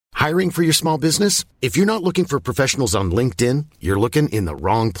Hiring for your small business? If you're not looking for professionals on LinkedIn, you're looking in the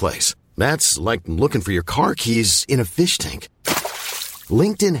wrong place. That's like looking for your car keys in a fish tank.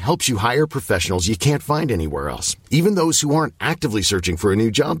 LinkedIn helps you hire professionals you can't find anywhere else, even those who aren't actively searching for a new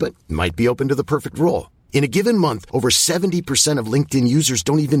job but might be open to the perfect role. In a given month, over 70% of LinkedIn users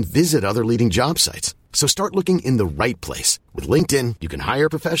don't even visit other leading job sites. So start looking in the right place. With LinkedIn, you can hire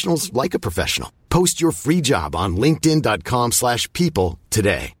professionals like a professional. Post your free job on linkedin.com/people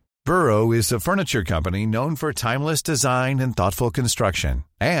today. Burrow is a furniture company known for timeless design and thoughtful construction,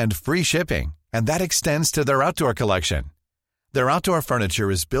 and free shipping, and that extends to their outdoor collection. Their outdoor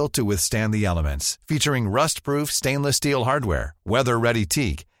furniture is built to withstand the elements, featuring rust-proof stainless steel hardware, weather-ready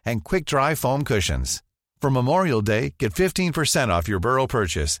teak, and quick-dry foam cushions. For Memorial Day, get 15% off your Burrow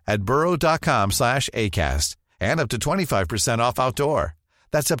purchase at burrow.com/ACAST and up to 25% off outdoor.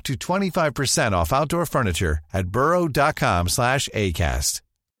 That's up to 25% off outdoor furniture at burrow.com/ACAST.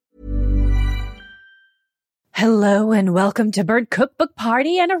 Hello and welcome to Bird Cookbook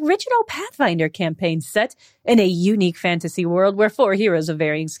Party, an original Pathfinder campaign set in a unique fantasy world where 4 heroes of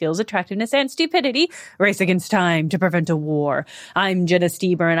varying skills, attractiveness, and stupidity race against time to prevent a war. I'm Jenna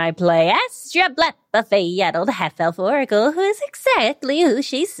Steber and I play Astra Black, the fae-addled half-elf oracle who is exactly who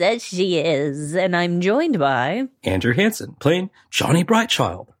she says she is. And I'm joined by... Andrew Hansen, playing Johnny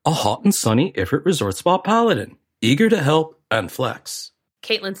Brightchild, a hot and sunny Ifrit Resort Spa paladin, eager to help and flex.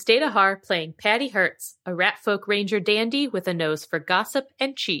 Caitlin Stadahar playing Patty Hertz, a ratfolk ranger dandy with a nose for gossip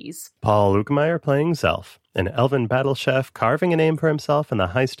and cheese. Paul Lukemeyer playing Zelf, an elven battle chef carving a name for himself in the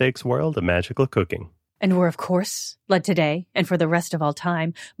high-stakes world of magical cooking. And we're, of course, led today, and for the rest of all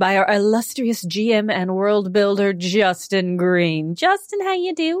time, by our illustrious GM and world builder, Justin Green. Justin, how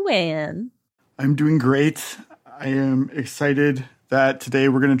you doing? I'm doing great. I am excited that today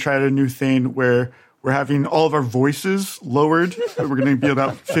we're going to try out a new thing where we're having all of our voices lowered. We're going to be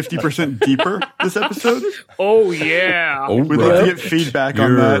about 50% deeper this episode. Oh, yeah. We'd like to get feedback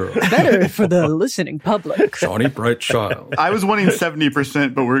on that. Better for the listening public. Johnny Brightchild. I was wanting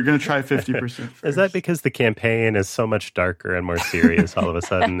 70%, but we're going to try 50%. Is that because the campaign is so much darker and more serious all of a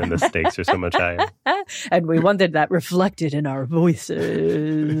sudden and the stakes are so much higher? And we wanted that reflected in our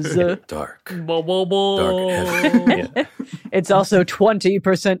voices. Dark. Bo, bo, bo. Dark and heavy. Yeah. It's also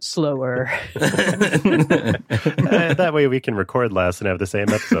 20% slower. That way we can record less and have the same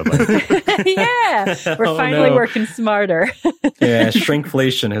episode. Yeah, we're finally working smarter. Yeah,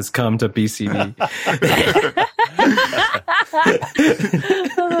 shrinkflation has come to BCD.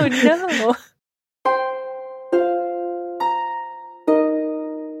 Oh, no.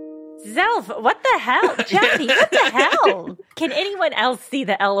 Zelf, what the hell? Johnny, what the hell? Can anyone else see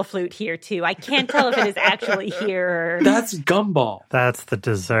the eleflute here, too? I can't tell if it is actually here. That's Gumball. That's the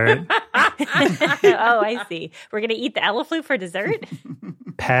dessert. Oh, I see. We're going to eat the eleflute for dessert?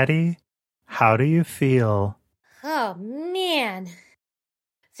 Patty, how do you feel? Oh, man.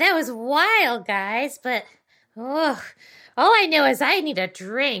 That was wild, guys, but all I know is I need a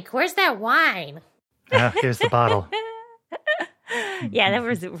drink. Where's that wine? Here's the bottle. Yeah, that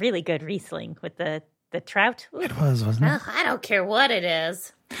was a really good Riesling with the trout. Ooh. It was, wasn't it? I don't care what it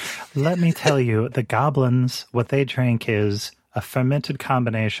is. Let me tell you, the goblins, what they drank is a fermented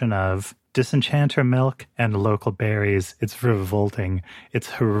combination of disenchanter milk and local berries. It's revolting. It's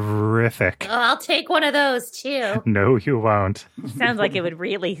horrific. Oh, I'll take one of those, too. No, you won't. Sounds like it would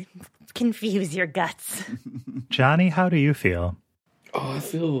really confuse your guts. Johnny, how do you feel? Oh, I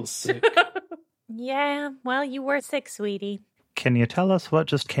feel a little sick. Yeah, well, you were sick, sweetie. Can you tell us what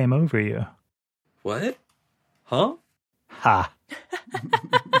just came over you? What? Huh? Ha.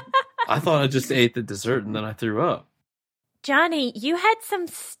 I thought I just ate the dessert and then I threw up. Johnny, you had some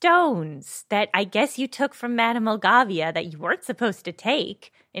stones that I guess you took from Madame Olgavia that you weren't supposed to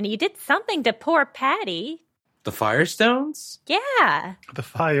take, and you did something to poor Patty. The Firestones? Yeah. The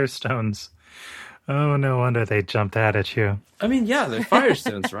Firestones. Oh, no wonder they jumped out at you. I mean, yeah, they're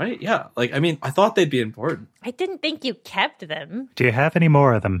Firestones, right? Yeah. Like, I mean, I thought they'd be important. I didn't think you kept them. Do you have any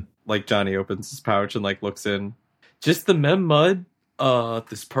more of them? Like, Johnny opens his pouch and, like, looks in. Just the mem mud,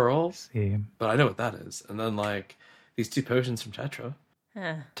 this pearl. See. But I know what that is. And then, like, these 2 potions from Tetra.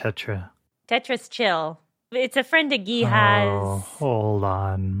 Huh. Tetra. Tetra's chill. It's a friend of Guy has. Oh, hold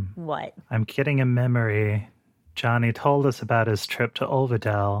on. What? I'm getting a memory. Johnny told us about his trip to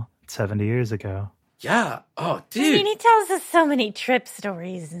Olvidel 70 years ago. Yeah. Oh, dude. I mean, he tells us so many trip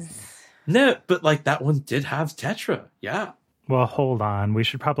stories. No, but, like, that one did have Tetra. Yeah. Well, hold on. We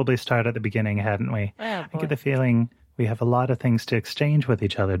should probably start at the beginning, hadn't we? Oh, I get the feeling we have a lot of things to exchange with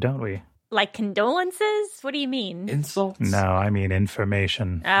each other, don't we? Like condolences? What do you mean? Insults? No, I mean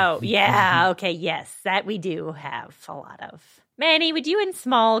information. Oh, yeah. Okay, yes. That we do have a lot of. Manny, would you and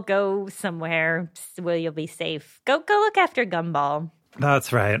Small go somewhere where you'll be safe? Go look after Gumball.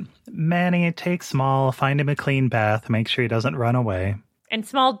 That's right. Manny, take Small, find him a clean bath, make sure he doesn't run away. And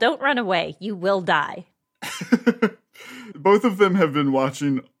Small, don't run away. You will die. Both of them have been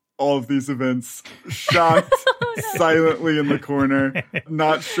watching all of these events, shocked, silently in the corner,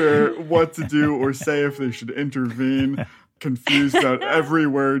 not sure what to do or say if they should intervene, confused about every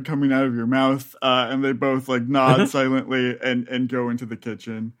word coming out of your mouth, and they both nod silently and go into the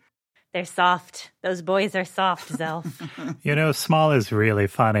kitchen. They're soft. Those boys are soft, Zelf. Small is really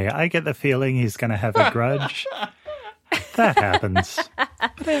funny. I get the feeling he's going to have a grudge. That happens.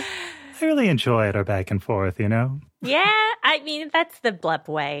 But I really enjoy our back and forth, Yeah, I mean, that's the Blup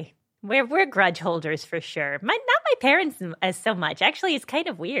way. We're grudge holders for sure. Not my parents as so much. Actually, it's kind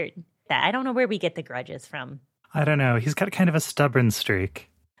of weird. I don't know where we get the grudges from. I don't know. He's got kind of a stubborn streak.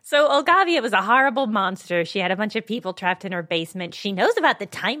 So Olgavia was a horrible monster. She had a bunch of people trapped in her basement. She knows about the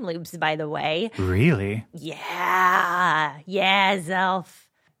time loops, by the way. Really? Yeah, Zelf.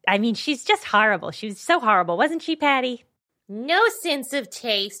 I mean, she's just horrible. She was so horrible, wasn't she, Patty? No sense of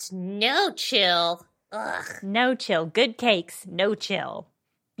taste, no chill. Ugh. No chill. Good cakes, no chill.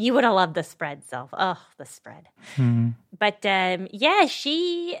 You would have loved the spread, Zelf. Oh, the spread. But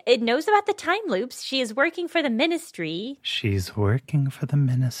she knows about the time loops. She is working for the ministry. She's working for the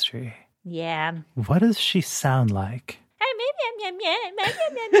ministry. Yeah. What does she sound like?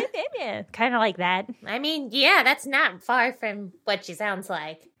 Kind of like that. I mean, yeah, that's not far from what she sounds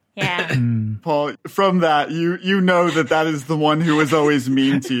like. Yeah. Paul, from that, you know that is the one who was always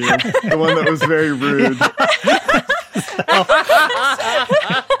mean to you. The one that was very rude.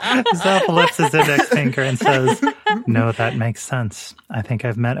 Zelf lifts his index finger and says, "No, that makes sense. I think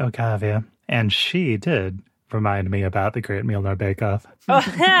I've met Ogavia, and she did remind me about the Great Mjolnir Bake Off." Oh,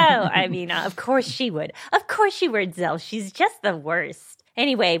 I mean, of course she would. Of course she would, Zelf. She's just the worst.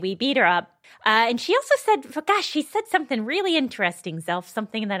 Anyway, we beat her up. And she also said, she said something really interesting, Zelf,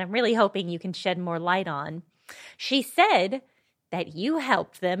 something that I'm really hoping you can shed more light on. She said that you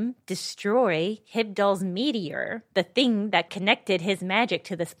helped them destroy Hibdal's meteor, the thing that connected his magic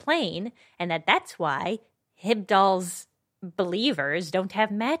to this plane, and that's why Hibdal's believers don't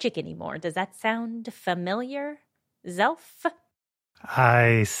have magic anymore. Does that sound familiar, Zelf?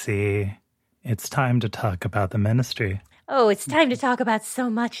 I see. It's time to talk about the ministry. Oh, it's time to talk about so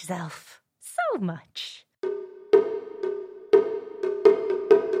much, Zelf. So much.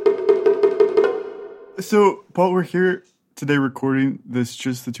 So, Paul, we're here today recording this,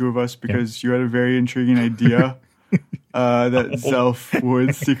 just the two of us, because you had a very intriguing idea that Zelf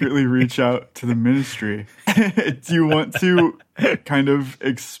would secretly reach out to the ministry. Do you want to kind of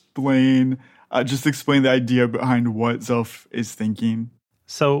explain the idea behind what Zelf is thinking?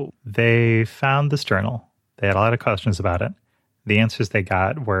 So they found this journal. They had a lot of questions about it. The answers they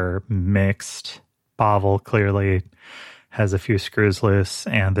got were mixed. Pavel clearly has a few screws loose,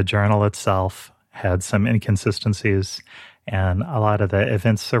 and the journal itself had some inconsistencies, and a lot of the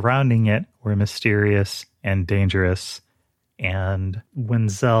events surrounding it were mysterious and dangerous. And when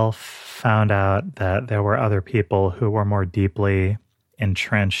Zelf found out that there were other people who were more deeply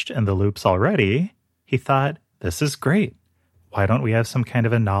entrenched in the loops already, he thought, this is great. Why don't we have some kind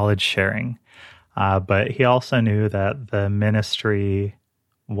of a knowledge sharing? But he also knew that the ministry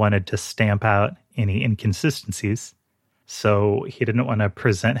wanted to stamp out any inconsistencies. So he didn't want to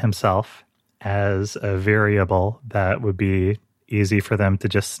present himself as a variable that would be easy for them to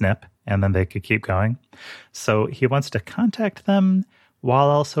just snip and then they could keep going. So he wants to contact them while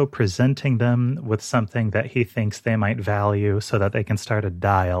also presenting them with something that he thinks they might value so that they can start a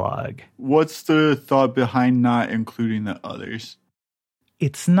dialogue. What's the thought behind not including the others?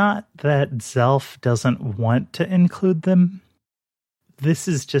 It's not that Zelf doesn't want to include them. This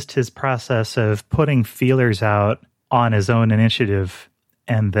is just his process of putting feelers out on his own initiative,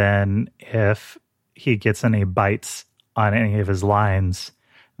 and then if he gets any bites on any of his lines,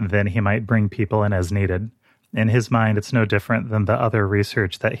 then he might bring people in as needed. In his mind, it's no different than the other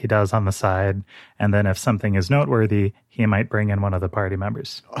research that he does on the side, and then if something is noteworthy, he might bring in one of the party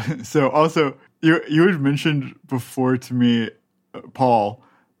members. So also, you had mentioned before to me, Paul,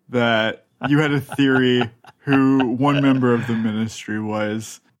 that you had a theory who one member of the ministry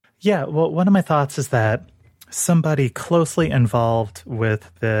was. Yeah, well, one of my thoughts is that somebody closely involved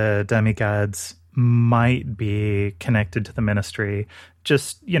with the demigods might be connected to the ministry.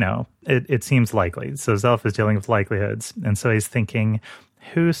 Just, it seems likely. So Zelf is dealing with likelihoods. And so he's thinking,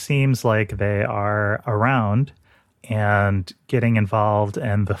 who seems like they are around and getting involved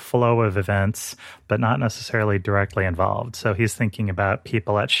in the flow of events, but not necessarily directly involved. So he's thinking about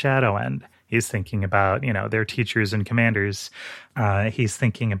people at Shadow End. He's thinking about, their teachers and commanders. He's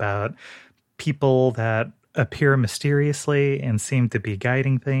thinking about people that appear mysteriously and seem to be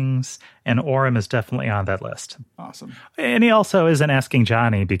guiding things. And Orem is definitely on that list. Awesome. And he also isn't asking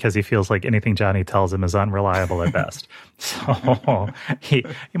Johnny because he feels like anything Johnny tells him is unreliable at best. So he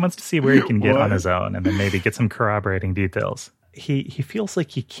wants to see where he can get on his own and then maybe get some corroborating details. He feels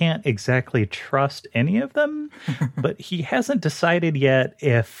like he can't exactly trust any of them, but he hasn't decided yet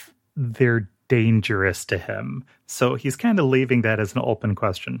if they're dangerous to him. So he's kind of leaving that as an open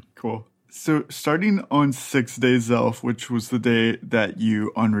question. Cool. So starting on 6 days, Zelf, which was the day that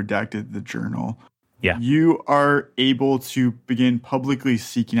you unredacted the journal, you are able to begin publicly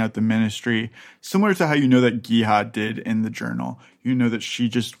seeking out the ministry, similar to how you know that Giha did in the journal. You know that she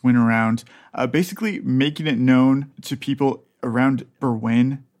just went around basically making it known to people around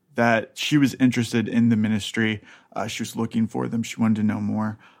Berwyn that she was interested in the ministry. She was looking for them. She wanted to know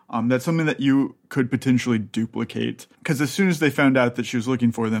more. That's something that you could potentially duplicate, because as soon as they found out that she was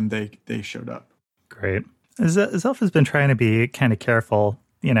looking for them, they showed up. Great. Zelf has been trying to be kind of careful,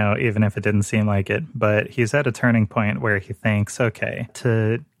 even if it didn't seem like it. But he's at a turning point where he thinks, okay,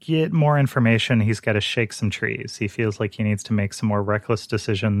 to get more information, he's got to shake some trees. He feels like he needs to make some more reckless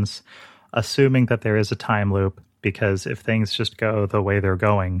decisions, assuming that there is a time loop, because if things just go the way they're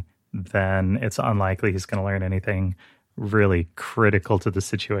going, then it's unlikely he's going to learn anything really critical to the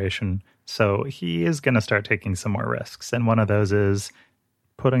situation. So he is going to start taking some more risks. And one of those is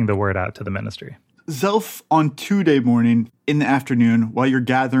putting the word out to the ministry. Zelf, on 2-day morning in the afternoon, while you're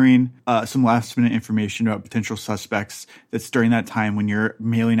gathering some last minute information about potential suspects, that's during that time when you're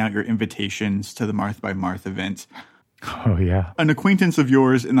mailing out your invitations to the Marth by Marth event. Oh, yeah. An acquaintance of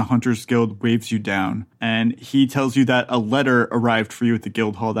yours in the Hunters Guild waves you down, and he tells you that a letter arrived for you at the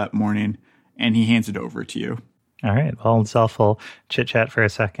guild hall that morning, and he hands it over to you. All right. Well, Zelf will chit-chat for a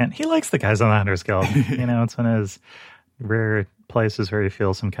second. He likes the guys on the Hunters Guild. It's one of his rare places where he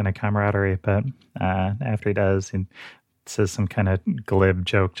feels some kind of camaraderie. But after he does, he says some kind of glib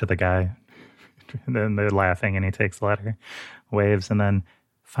joke to the guy. And then they're laughing, and he takes the letter, waves, and then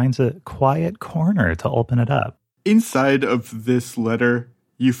finds a quiet corner to open it up. Inside of this letter,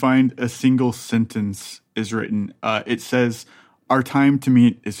 you find a single sentence is written. It says, "Our time to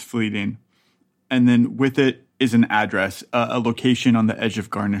meet is fleeting." And then with it is an address, a location on the edge of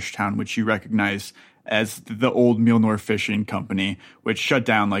Garnish Town, which you recognize as the old Milnor Fishing Company, which shut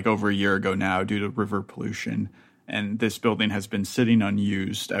down like over a year ago now due to river pollution. And this building has been sitting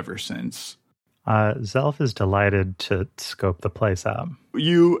unused ever since. Zelf is delighted to scope the place out.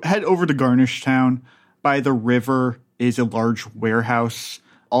 You head over to Garnish Town. By the river is a large warehouse.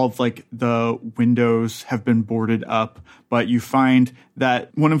 All of like the windows have been boarded up, but you find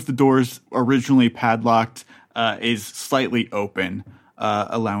that one of the doors originally padlocked is slightly open,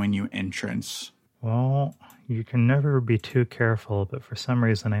 allowing you entrance. Well, you can never be too careful, but for some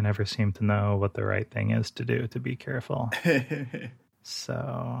reason I never seem to know what the right thing is to do to be careful.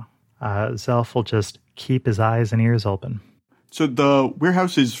 So Zelf will just keep his eyes and ears open. So the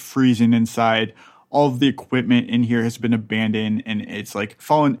warehouse is freezing inside. All of the equipment in here has been abandoned and it's like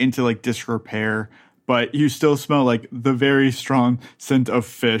fallen into like disrepair, but you still smell like the very strong scent of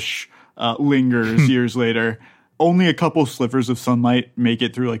fish lingers years later. Only a couple slivers of sunlight make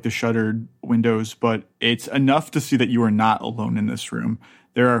it through like the shuttered windows, but it's enough to see that you are not alone in this room.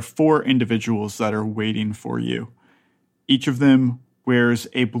 There are 4 individuals that are waiting for you. Each of them wears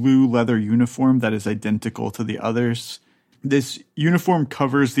a blue leather uniform that is identical to the others. This uniform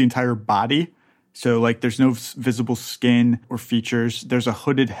covers the entire body. So, like, there's no visible skin or features. There's a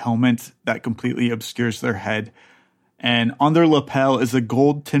hooded helmet that completely obscures their head. And on their lapel is a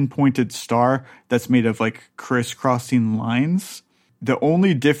gold 10-pointed star that's made of, like, crisscrossing lines. The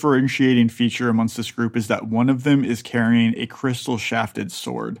only differentiating feature amongst this group is that one of them is carrying a crystal-shafted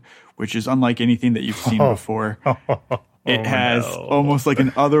sword, which is unlike anything that you've seen before. It has almost like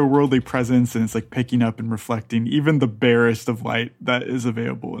an otherworldly presence, and it's, like, picking up and reflecting even the barest of light that is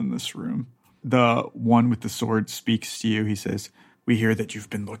available in this room. The one with the sword speaks to you. He says, "We hear that you've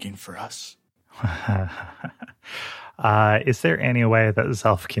been looking for us." Is there any way that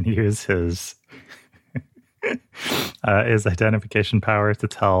Zelf can use his identification power to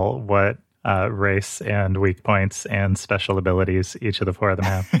tell what race and weak points and special abilities each of the 4 of them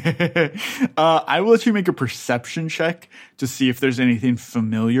have? I will let you make a perception check to see if there's anything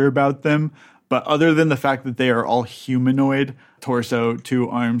familiar about them. But other than the fact that they are all humanoid, torso, 2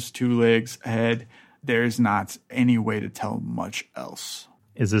 arms, 2 legs, head, there's not any way to tell much else.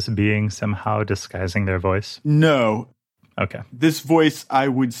 Is this being somehow disguising their voice? No. Okay. This voice, I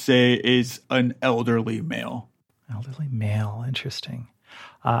would say, is an elderly male. Elderly male, interesting.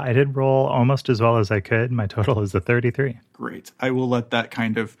 I did roll almost as well as I could. My total is a 33. Great. I will let that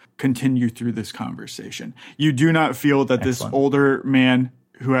kind of continue through this conversation. You do not feel that this older man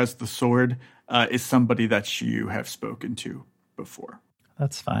who has the sword is somebody that you have spoken to before.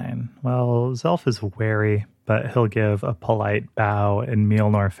 That's fine. Well, Zelf is wary, but he'll give a polite bow in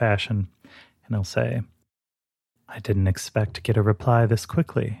Mjolnir fashion, and he'll say, I didn't expect to get a reply this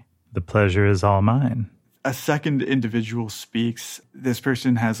quickly. The pleasure is all mine. A second individual speaks. This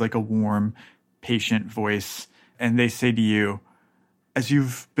person has like a warm, patient voice, and they say to you, as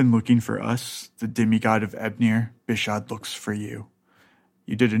you've been looking for us, the demigod of Ebnir, Bishad looks for you.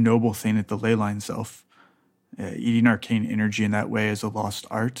 You did a noble thing at the ley line, Zelf. Eating arcane energy in that way is a lost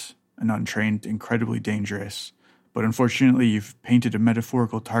art, and untrained, incredibly dangerous. But unfortunately, you've painted a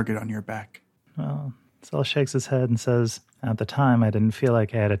metaphorical target on your back. Well, Zelf shakes his head and says, at the time, I didn't feel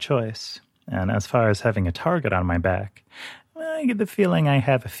like I had a choice. And as far as having a target on my back, I get the feeling I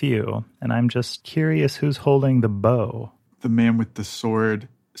have a few, and I'm just curious who's holding the bow. The man with the sword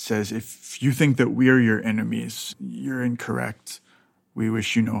says, if you think that we are your enemies, you're incorrect. We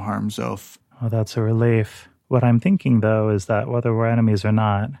wish you no harm, Zelf. Oh, that's a relief. What I'm thinking, though, is that whether we're enemies or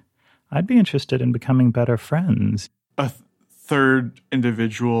not, I'd be interested in becoming better friends. A third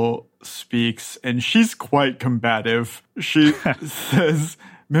individual speaks, and she's quite combative. She says,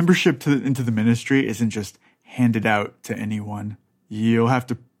 membership into the ministry isn't just handed out to anyone. You'll have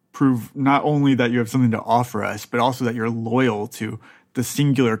to prove not only that you have something to offer us, but also that you're loyal to the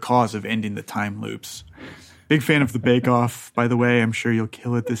singular cause of ending the time loops. Big fan of the Bake Off, by the way. I'm sure you'll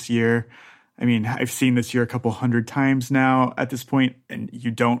kill it this year. I mean, I've seen this year a couple hundred times now at this point, and you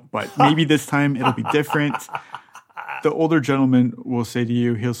don't, but maybe this time it'll be different. The older gentleman will say to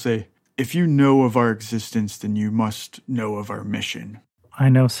you, he'll say, if you know of our existence, then you must know of our mission. I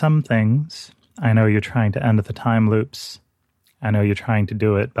know some things. I know you're trying to end the time loops. I know you're trying to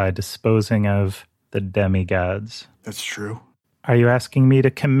do it by disposing of the demigods. That's true. Are you asking me to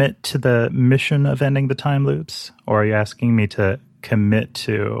commit to the mission of ending the time loops? Or are you asking me to commit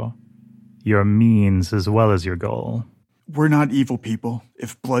to your means as well as your goal? We're not evil people.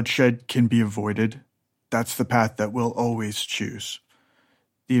 If bloodshed can be avoided, that's the path that we'll always choose.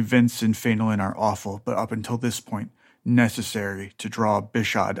 The events in Phenolin are awful, but up until this point, necessary to draw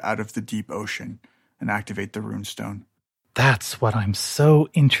Bishad out of the deep ocean and activate the runestone. That's what I'm so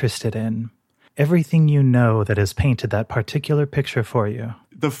interested in. Everything you know that has painted that particular picture for you.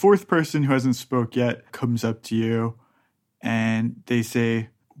 The fourth person who hasn't spoke yet comes up to you, and they say,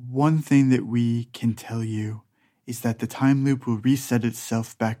 one thing that we can tell you is that the time loop will reset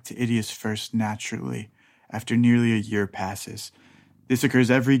itself back to Idius First naturally after nearly a year passes. This occurs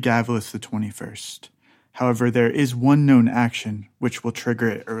every Gavilis the 21st. However, there is one known action which will trigger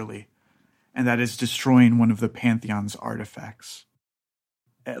it early, and that is destroying one of the Pantheon's artifacts.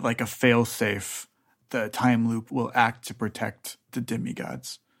 Like a failsafe, the time loop will act to protect the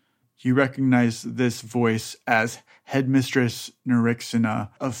demigods. You recognize this voice as Headmistress Nerixina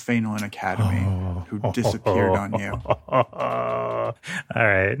of Phenolin Academy, who disappeared on you. All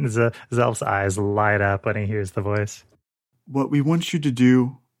right. Zelf's eyes light up when he hears the voice. What we want you to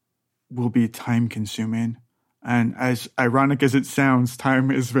do will be time-consuming. And as ironic as it sounds, time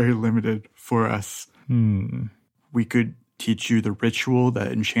is very limited for us. We could teach you the ritual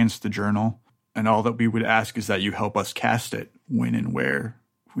that enchants the journal, and all that we would ask is that you help us cast it when and where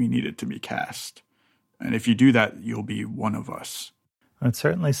we need it to be cast. And if you do that, you'll be one of us. It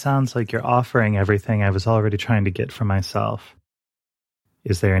certainly sounds like you're offering everything I was already trying to get for myself.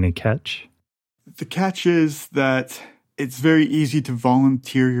 Is there any catch? The catch is that it's very easy to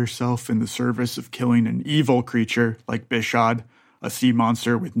volunteer yourself in the service of killing an evil creature like Bishad, a sea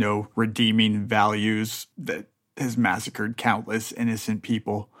monster with no redeeming values that has massacred countless innocent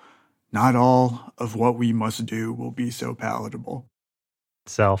people. Not all of what we must do will be so palatable.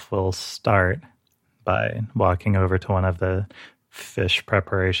 Zelf will start by walking over to one of the fish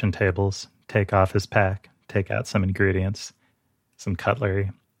preparation tables, take off his pack, take out some ingredients, some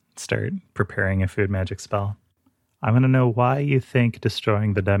cutlery, start preparing a food magic spell. I want to know why you think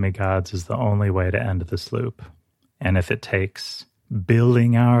destroying the demigods is the only way to end this loop. And if it takes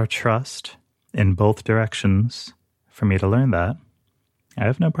building our trust in both directions for me to learn that, I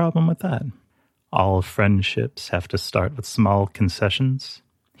have no problem with that. All friendships have to start with small concessions.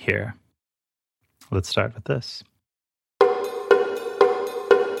 Here, let's start with this.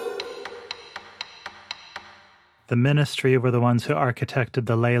 The Ministry were the ones who architected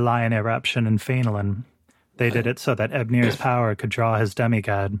the ley line eruption in Phenolin. They did it so that Ebnir's power could draw his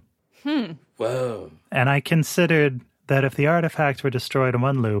demigod. Whoa. And I considered that if the artifacts were destroyed in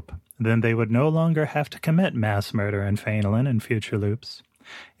one loop, then they would no longer have to commit mass murder in Phenolin in future loops.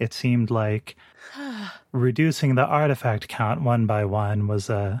 it seemed like reducing the artifact count one by one was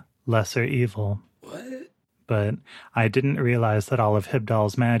a lesser evil. What? But I didn't realize that all of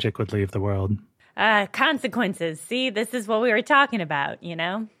Hibdal's magic would leave the world. Consequences. See, this is what we were talking about, you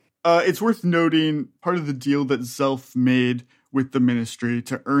know? It's worth noting part of the deal that Zelf made with the Ministry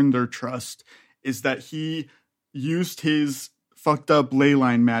to earn their trust is that he used his fucked up ley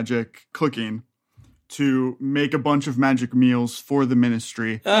line magic cooking to make a bunch of magic meals for the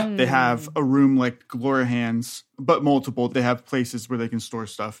Ministry. They have a room like Glorahan's, but multiple. They have places where they can store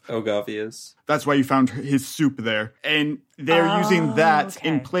stuff. Ogavia's. That's why you found his soup there. And they're using that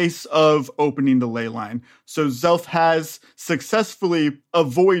in place of opening the ley line. So Zelf has successfully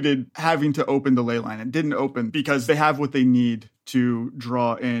avoided having to open the ley line. It didn't open because they have what they need to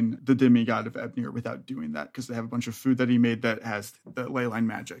draw in the demigod of Ebnir without doing that, because they have a bunch of food that he made that has the ley line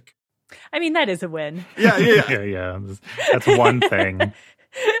magic. I mean, that is a win. Yeah. That's one thing.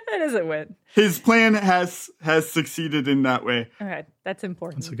 That is a win. His plan has succeeded in that way. All right, that's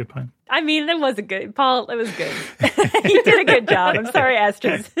important. That's a good point. I mean, it was good. Paul, it was good. You did a good job. I'm sorry,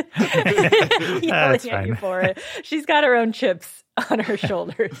 Astra's yelling at you for it. She's got her own chips on her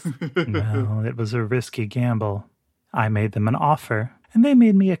shoulders. No, it was a risky gamble. I made them an offer, and they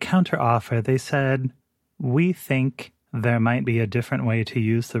made me a counter-offer. They said, we think there might be a different way to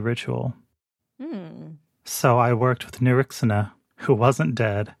use the ritual. So I worked with Nirixina, who wasn't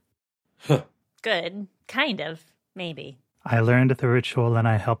dead. Good. Kind of. Maybe. I learned the ritual and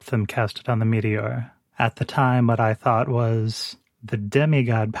I helped them cast it on the meteor. At the time, what I thought was the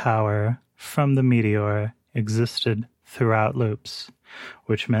demigod power from the meteor existed throughout loops,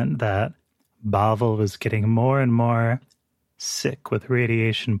 which meant that Bavel was getting more and more sick with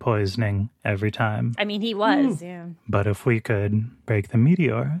radiation poisoning every time. I mean, he was, yeah. But if we could break the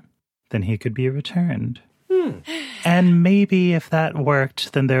meteor, then he could be returned. And maybe if that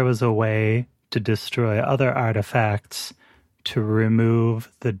worked, then there was a way to destroy other artifacts to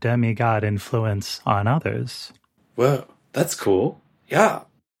remove the demigod influence on others. Whoa, that's cool. Yeah.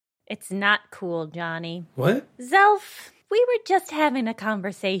 It's not cool, Johnny. What? Zelf, we were just having a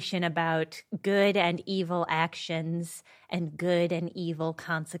conversation about good and evil actions and good and evil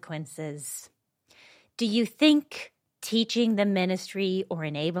consequences. Do you think teaching the Ministry or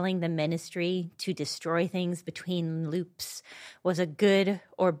enabling the Ministry to destroy things between loops was a good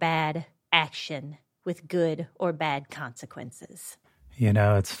or bad action with good or bad consequences? You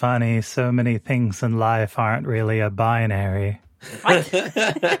know, it's funny, so many things in life aren't really a binary. What?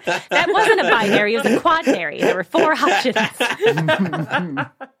 That wasn't a binary, it was a quadnary. There were 4 options.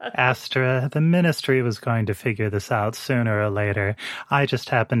 Astra, the Ministry was going to figure this out sooner or later. I just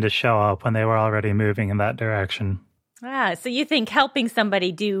happened to show up when they were already moving in that direction. So you think helping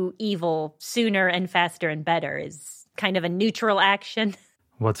somebody do evil sooner and faster and better is kind of a neutral action?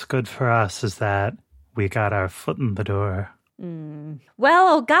 What's good for us is that we got our foot in the door.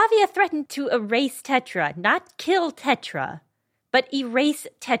 Well, Ogavia threatened to erase Tetra, not kill Tetra, but erase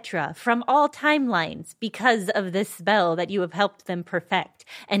Tetra from all timelines because of this spell that you have helped them perfect.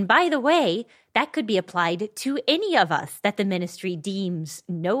 And by the way, that could be applied to any of us that the Ministry deems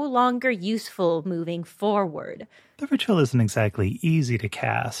no longer useful moving forward. The ritual isn't exactly easy to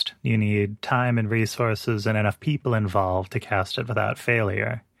cast. You need time and resources and enough people involved to cast it without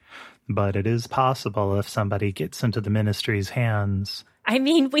failure. But it is possible if somebody gets into the Ministry's hands. I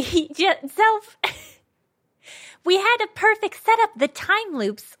mean, we had a perfect setup. The time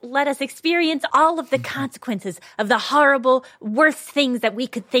loops let us experience all of the consequences of the horrible, worst things that we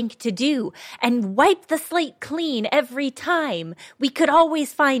could think to do and wipe the slate clean every time. We could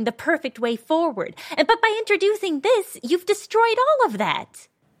always find the perfect way forward. But by introducing this, you've destroyed all of that.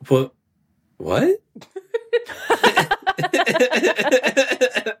 What?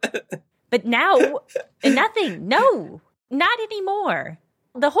 But now, nothing. No, not anymore.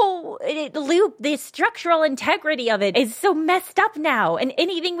 The whole loop, the structural integrity of it is so messed up now, and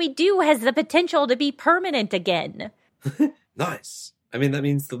anything we do has the potential to be permanent again. Nice. I mean, that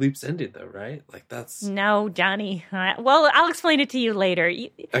means the loop's ended, though, right? Like, that's... No, Johnny. Well, I'll explain it to you later.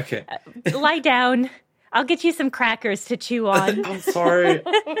 Okay. Lie down. I'll get you some crackers to chew on. I'm sorry.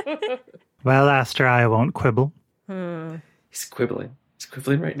 Well, Astra, I won't quibble. He's quibbling. He's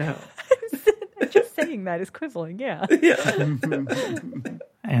quibbling right now. Just saying that is quibbling, yeah. Yeah.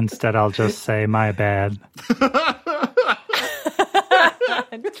 Instead, I'll just say, my bad.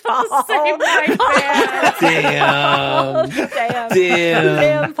 Paul. Say my bad.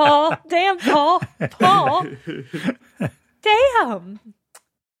 Damn, Paul. Damn, Paul. Paul. Damn.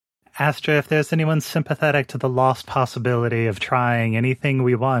 Astra, if there's anyone sympathetic to the lost possibility of trying anything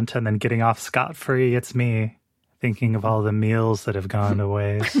we want and then getting off scot-free, it's me. Thinking of all the meals that have gone to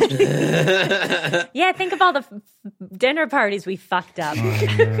waste. Yeah, think of all the dinner parties we fucked up.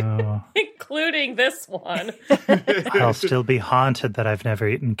 I know. Including this one. I'll still be haunted that I've never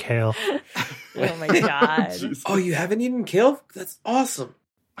eaten kale. Oh my God. Oh, you haven't eaten kale? That's awesome.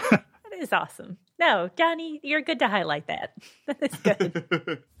 That is awesome. No, Johnny, you're good to highlight that. That is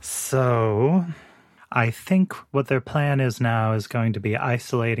good. So, I think what their plan is now is going to be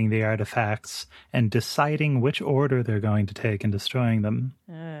isolating the artifacts and deciding which order they're going to take in destroying them.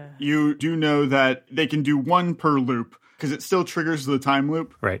 You do know that they can do one per loop, because it still triggers the time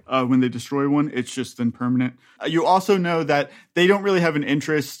loop. Right. When they destroy one, it's just then permanent. You also know that they don't really have an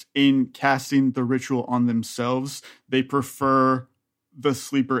interest in casting the ritual on themselves. They prefer the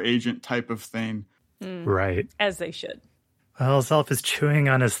sleeper agent type of thing. Right. As they should. Well, Zelf is chewing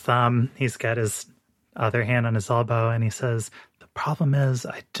on his thumb. He's got his other hand on his elbow, and he says, "The problem is,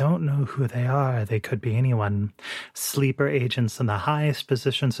 I don't know who they are. They could be anyone. Sleeper agents in the highest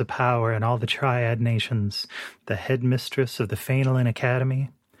positions of power in all the Triad nations. The headmistress of the Phenolin Academy.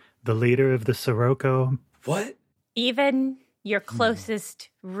 The leader of the Sirocco." What? Even your closest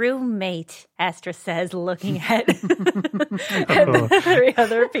roommate, Astra says, looking at, at the 3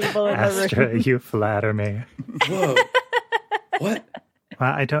 other people in the Astra, room. you flatter me. Whoa. What?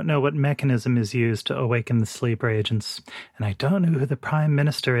 Well, I don't know what mechanism is used to awaken the sleeper agents, and I don't know who the Prime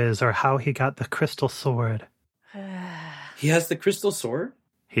Minister is or how he got the crystal sword. He has the crystal sword?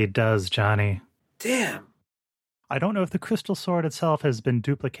 He does, Johnny. Damn. I don't know if the crystal sword itself has been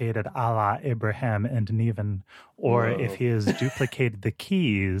duplicated a la Abraham and Neven, or Whoa. if he has duplicated the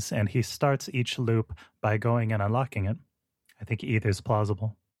keys and he starts each loop by going and unlocking it. I think either's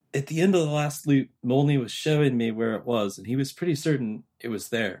plausible. At the end of the last loop, Molney was showing me where it was, and he was pretty certain it was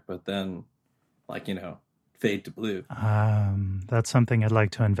there, but then, fade to blue. That's something I'd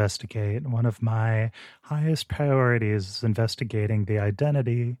like to investigate. One of my highest priorities is investigating the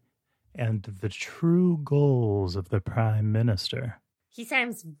identity and the true goals of the Prime Minister. He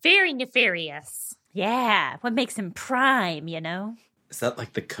sounds very nefarious. Yeah, what makes him prime, you know? Is that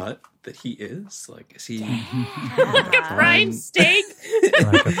like the cut that he is? Like, is he... Like a prime steak?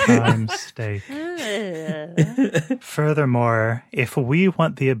 Like a prime steak. Furthermore, if we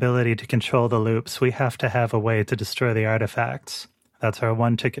want the ability to control the loops, we have to have a way to destroy the artifacts. That's our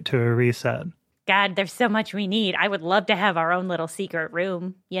one ticket to a reset. God, there's so much we need. I would love to have our own little secret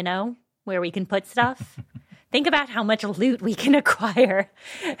room, you know, where we can put stuff. Think about how much loot we can acquire.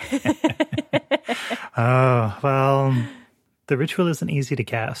 Oh, well, the ritual isn't easy to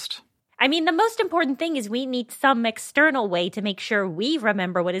cast. I mean, the most important thing is we need some external way to make sure we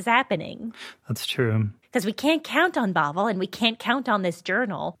remember what is happening. That's true. Because we can't count on Bavel and we can't count on this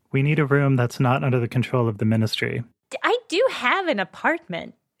journal. We need a room that's not under the control of the ministry. I do have an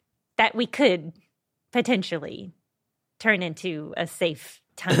apartment that we could potentially turn into a safe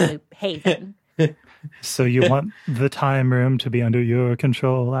time loop haven. So you want the time room to be under your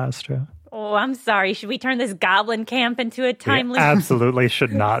control, Astra? Oh, I'm sorry. Should we turn this goblin camp into a time We loop? absolutely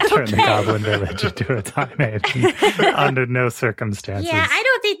should not turn the Goblin Village into a time haven under no circumstances. Yeah, I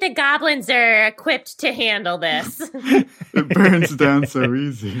don't think the goblins are equipped to handle this. It burns down so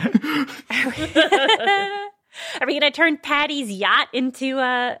easy. Are we going to turn Patty's yacht into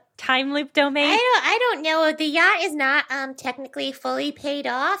a time loop domain? I don't know. The yacht is not technically fully paid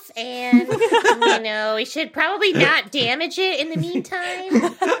off, and we should probably not damage it in the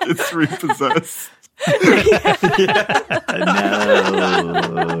meantime. It's repossessed.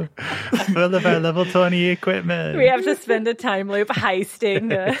 No. Full of our level 20 equipment. We have to spend a time loop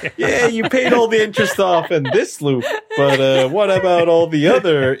heisting. Yeah, you paid all the interest off in this loop, but what about all the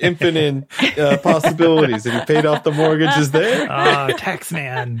other infinite possibilities? Have you paid off the mortgages there? Oh, tax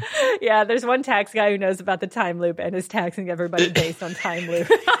man. Yeah, there's one tax guy who knows about the time loop and is taxing everybody based on time loop.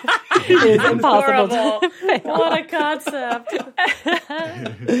 It's impossible to pay What a off. concept.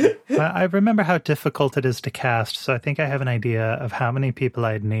 I remember how difficult it is to cast, so I think I have an idea of how many people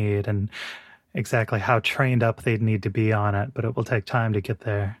I'd need and exactly how trained up they'd need to be on it, but it will take time to get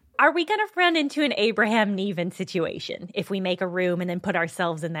there. Are we going to run into an Abraham Neven situation if we make a room and then put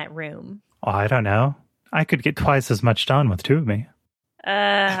ourselves in that room? Oh, I don't know. I could get twice as much done with two of me.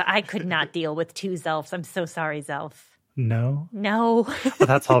 I could not deal with 2 Zelfs. I'm so sorry, Zelf. No? No. Well,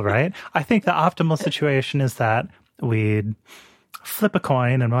 that's all right. I think the optimal situation is that we'd flip a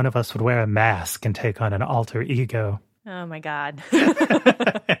coin and one of us would wear a mask and take on an alter ego. Oh, my God.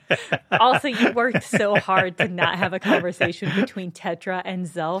 Also, you worked so hard to not have a conversation between Tetra and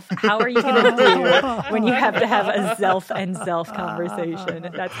Zelf. How are you going to do when you have to have a Zelf and Zelf conversation?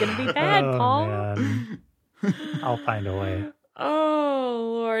 That's going to be bad, Paul. Man. I'll find a way. Oh,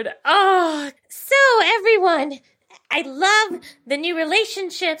 Lord. Oh, so everyone, I love the new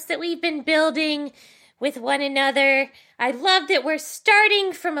relationships that we've been building with one another. I love that we're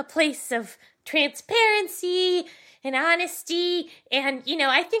starting from a place of transparency and honesty. And,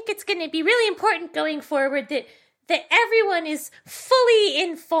 I think it's going to be really important going forward that everyone is fully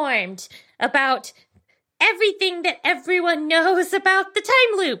informed about everything that everyone knows about the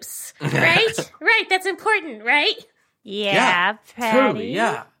time loops, right? Right, that's important, right? Yeah, Patty. Totally,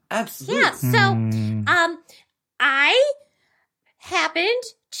 yeah, absolutely. Yeah, so, I happened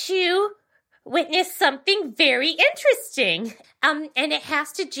to witness something very interesting, and it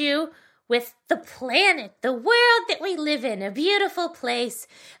has to do with the planet, the world that we live in, a beautiful place,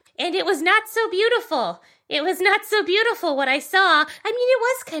 and it was not so beautiful. It was not so beautiful what I saw. I mean, it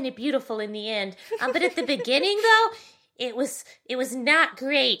was kind of beautiful in the end, but at the beginning, though, it was not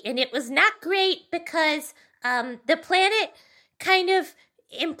great, and it was not great because the planet kind of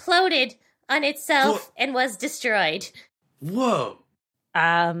imploded on itself and was destroyed. Whoa.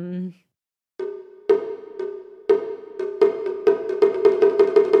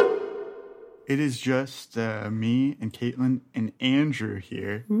 It is just me and Caitlin and Andrew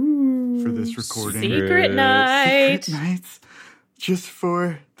here for this recording. Secret night. Secret nights, just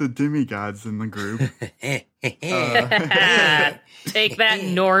for the demigods in the group. Take that,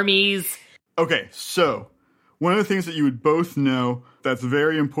 normies. Okay, so one of the things that you would both know that's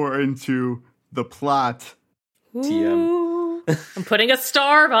very important to the plot. Ooh, I'm putting a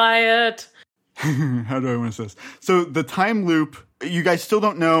star by it. How do I want to say this? So the time loop, you guys still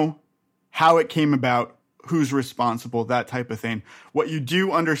don't know how it came about, who's responsible, that type of thing. What you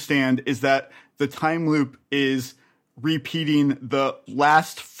do understand is that the time loop is repeating the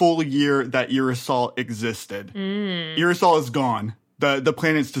last full year that Irisol existed. Irisol is gone. The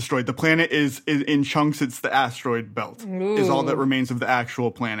planet's destroyed. The planet is in chunks. It's the asteroid belt. Is all that remains of the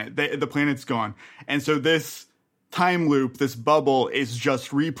actual planet. The planet's gone. And so this time loop, this bubble, is just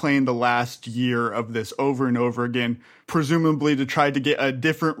replaying the last year of this over and over again, presumably to try to get a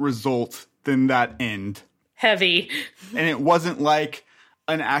different result than that end. Heavy. And it wasn't like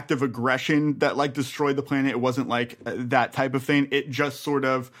an act of aggression that like destroyed the planet. It wasn't like that type of thing. It just sort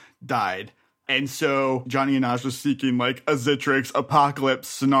of died. And so Johnny and Aj was seeking like a Zitrix apocalypse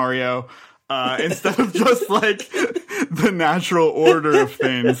scenario instead of just like the natural order of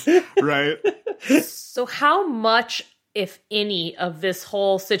things, right? So how much, if any, of this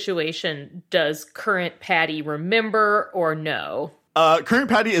whole situation does current Patty remember or know? Current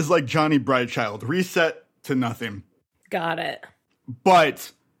Patty is like Johnny Brightchild, reset to nothing. Got it.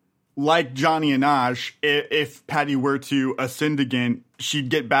 But like Johnny and Aj, if Patty were to ascend again, she'd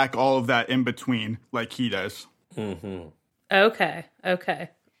get back all of that in between like he does. Mm-hmm. Okay.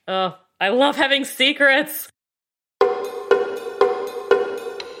 Oh, I love having secrets.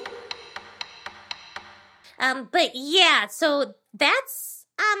 But yeah, so that's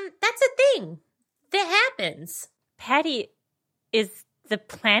a thing that happens. Patty, is the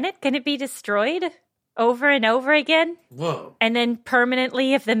planet going to be destroyed over and over again? Whoa. And then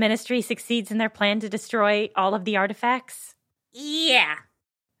permanently if the Ministry succeeds in their plan to destroy all of the artifacts? Yeah.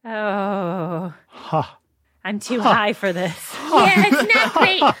 Oh. Huh. I'm too high for this. Yeah, it's not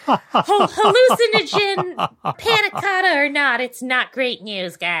great. Hallucinogen, panna cotta or not, it's not great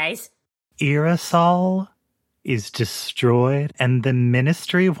news, guys. Irisol is destroyed and the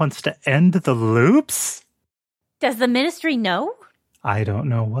Ministry wants to end the loops? Does the Ministry know? I don't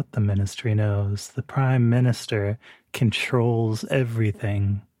know what the Ministry knows. The Prime Minister controls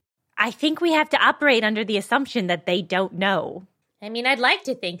everything. I think we have to operate under the assumption that they don't know. I mean, I'd like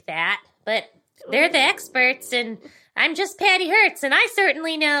to think that, but they're the experts, and I'm just Patty Hertz, and I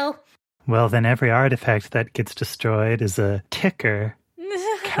certainly know. Well, then every artifact that gets destroyed is a ticker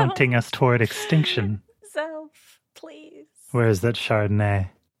counting us toward extinction. Self, please. Where's that Chardonnay?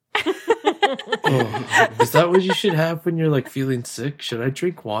 Oh, is that what you should have when you're like feeling sick? Should I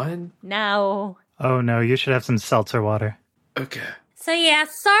drink wine? No. Oh no, you should have some seltzer water. Okay. So yeah,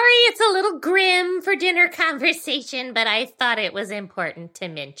 sorry it's a little grim for dinner conversation, but I thought it was important to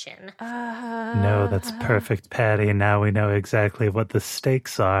mention. No, that's perfect, Patty. Now we know exactly what the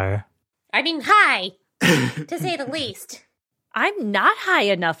stakes are. I mean, high, to say the least. I'm not high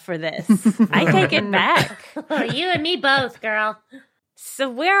enough for this. I take it back. You and me both, girl. So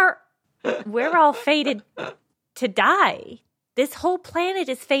we're all fated to die. This whole planet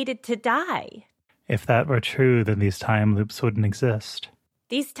is fated to die. If that were true, then these time loops wouldn't exist.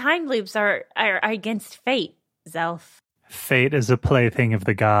 These time loops are against fate, Zelf. Fate is a plaything of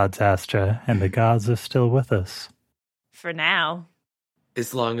the gods, Astra, and the gods are still with us. For now.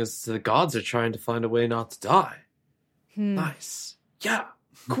 As long as the gods are trying to find a way not to die. Nice. Yeah,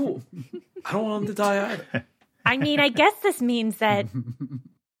 cool. I don't want them to die either. I mean, I guess this means that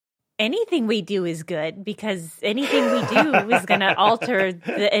anything we do is good, because anything we do is going to alter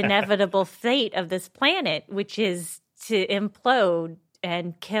the inevitable fate of this planet, which is to implode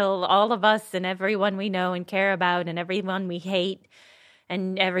and kill all of us and everyone we know and care about and everyone we hate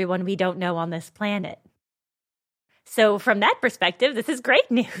and everyone we don't know on this planet. So from that perspective, this is great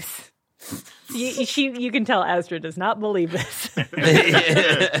news. You can tell Astra does not believe this.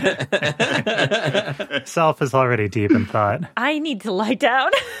 Self is already deep in thought. I need to lie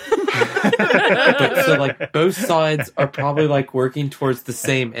down. But so, like, both sides are probably, like, working towards the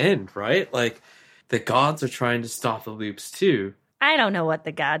same end, right? Like, the gods are trying to stop the loops, too. I don't know what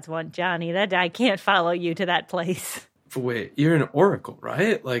the gods want, Johnny. That I can't follow you to that place. But wait, you're an oracle,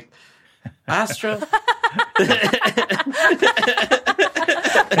 right? Like, Astra...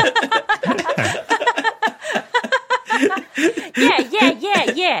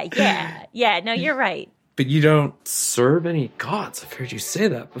 Yeah, no, you're right. But you don't serve any gods. I've heard you say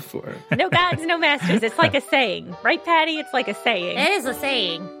that before. No gods, no masters. It's like a saying. Right, Patty? It's like a saying. It is a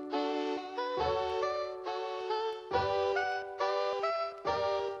saying.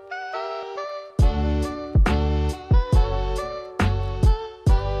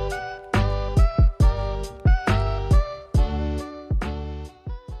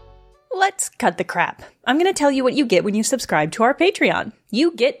 Let's cut the crap. I'm going to tell you what you get when you subscribe to our Patreon.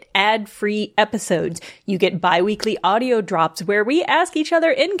 You get ad-free episodes. You get bi-weekly audio drops where we ask each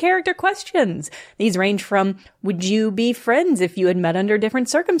other in-character questions. These range from, would you be friends if you had met under different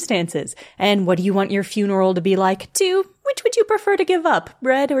circumstances? And what do you want your funeral to be like? To, which would you prefer to give up,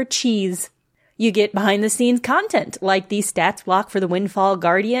 bread or cheese? You get behind-the-scenes content, like the stats block for the Windfall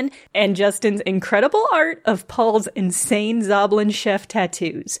Guardian and Justin's incredible art of Paul's insane Zoblin chef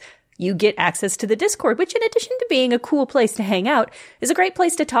tattoos. You get access to the Discord, which, in addition to being a cool place to hang out, is a great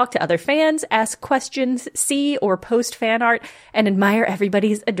place to talk to other fans, ask questions, see or post fan art, and admire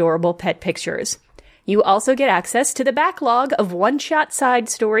everybody's adorable pet pictures. You also get access to the backlog of one-shot side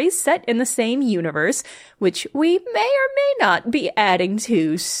stories set in the same universe, which we may or may not be adding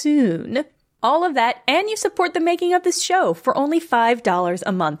to soon. All of that, and you support the making of this show for only $5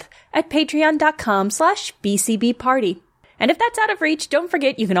 a month at patreon.com/bcbparty. And if that's out of reach, don't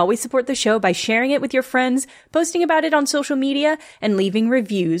forget you can always support the show by sharing it with your friends, posting about it on social media, and leaving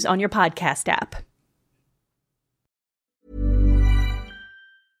reviews on your podcast app.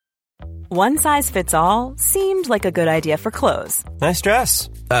 One size fits all seemed like a good idea for clothes. Nice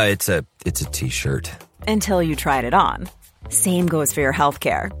dress. It's a t-shirt. Until you tried it on. Same goes for your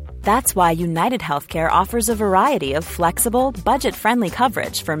healthcare. That's why United Healthcare offers a variety of flexible, budget-friendly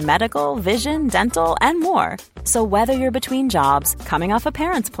coverage for medical, vision, dental, and more. So whether you're between jobs, coming off a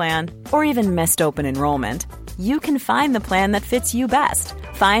parent's plan, or even missed open enrollment, you can find the plan that fits you best.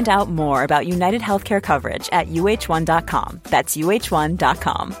 Find out more about United Healthcare coverage at uh1.com. That's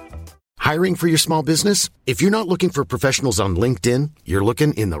uh1.com. Hiring for your small business? If you're not looking for professionals on LinkedIn, you're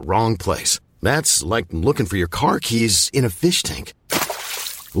looking in the wrong place. That's like looking for your car keys in a fish tank.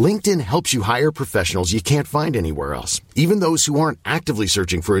 LinkedIn helps you hire professionals you can't find anywhere else, even those who aren't actively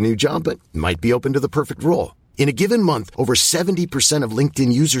searching for a new job but might be open to the perfect role. In a given month, over 70% of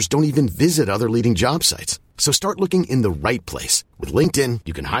LinkedIn users don't even visit other leading job sites. So start looking in the right place. With LinkedIn,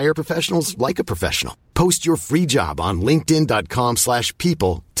 you can hire professionals like a professional. Post your free job on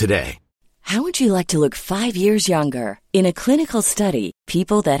linkedin.com/people today. How would you like to look 5 years younger? In a clinical study,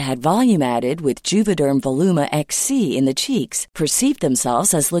 people that had volume added with Juvederm Voluma XC in the cheeks perceived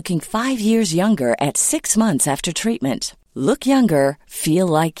themselves as looking 5 years younger at 6 months after treatment. Look younger, feel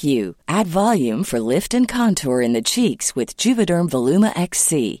like you. Add volume for lift and contour in the cheeks with Juvederm Voluma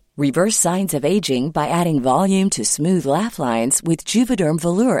XC. Reverse signs of aging by adding volume to smooth laugh lines with Juvederm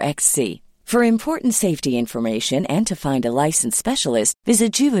Volure XC. For important safety information and to find a licensed specialist,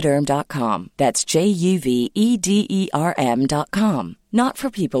 visit Juvederm.com. That's JUVEDERM.com. Not for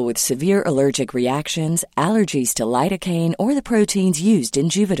people with severe allergic reactions, allergies to lidocaine, or the proteins used in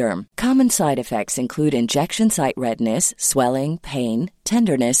Juvederm. Common side effects include injection site redness, swelling, pain,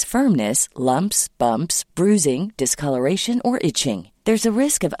 tenderness, firmness, lumps, bumps, bruising, discoloration, or itching. There's a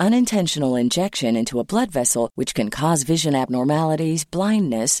risk of unintentional injection into a blood vessel, which can cause vision abnormalities,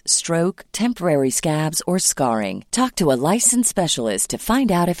 blindness, stroke, temporary scabs, or scarring. Talk to a licensed specialist to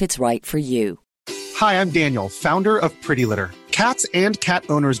find out if it's right for you. Hi, I'm Daniel, founder of Pretty Litter. Cats and cat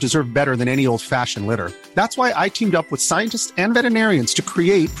owners deserve better than any old-fashioned litter. That's why I teamed up with scientists and veterinarians to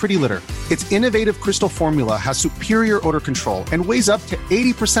create Pretty Litter. Its innovative crystal formula has superior odor control and weighs up to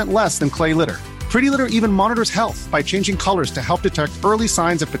 80% less than clay litter. Pretty Litter even monitors health by changing colors to help detect early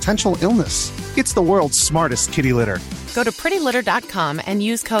signs of potential illness. It's the world's smartest kitty litter. Go to prettylitter.com and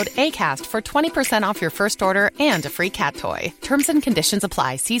use code ACAST for 20% off your first order and a free cat toy. Terms and conditions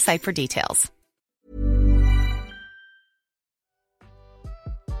apply. See site for details.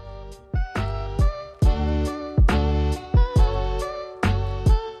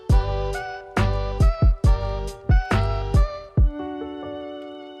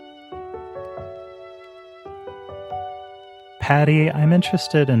 Patty, I'm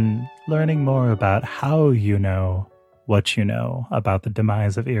interested in learning more about how you know what you know about the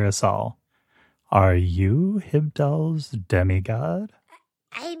demise of Irisol. Are you Hibdal's demigod?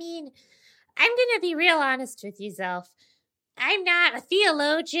 I mean, I'm going to be real honest with you, Zelf. I'm not a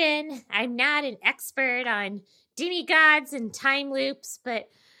theologian. I'm not an expert on demigods and time loops, but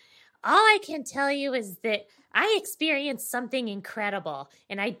all I can tell you is that I experienced something incredible,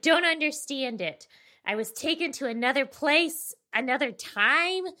 and I don't understand it. I was taken to another place, another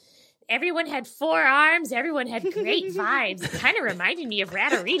time. Everyone had 4 arms. Everyone had great vibes. It kind of reminded me of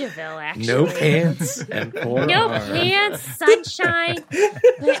Rataritaville, actually. No pants and 4 No arms. pants, sunshine.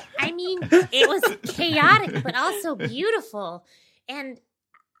 But, I mean, it was chaotic, but also beautiful. And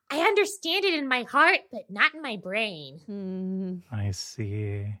I understand it in my heart, but not in my brain. I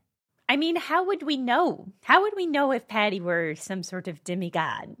see. I mean, how would we know? How would we know if Patty were some sort of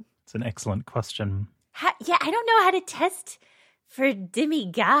demigod? It's an excellent question. Yeah, I don't know how to test for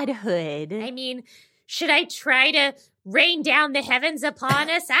demigodhood. I mean, should I try to rain down the heavens upon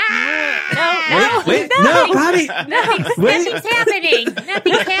us? No, Patty! Nothing's happening.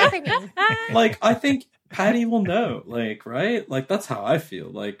 Nothing's happening. Like, I think Patty will know, like, right? Like, that's how I feel.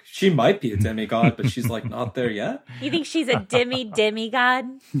 Like, she might be a demigod, but she's, like, not there yet. You think she's a demigod?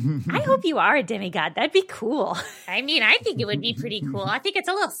 I hope you are a demigod. That'd be cool. I mean, I think it would be pretty cool. I think it's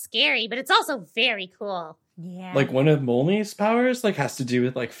a little scary, but it's also very cool. Yeah. Like, one of Molney's powers, like, has to do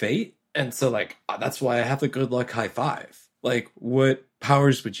with, like, fate. And so, like, that's why I have the good luck high five. Like, what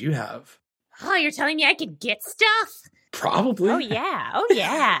powers would you have? Oh, you're telling me I could get stuff? Probably. Oh,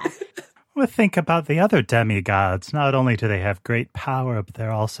 yeah. Well, think about the other demigods. Not only do they have great power, but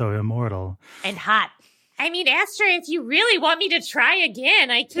they're also immortal. And hot. I mean, Astra, if you really want me to try again,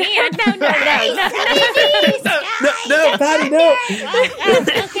 I can. No, Patty, no.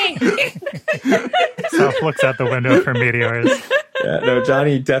 Okay. Soph looks out the window for meteors. Yeah, no,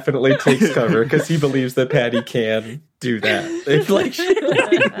 Johnny definitely takes cover because he believes that Patty can do that. It's like,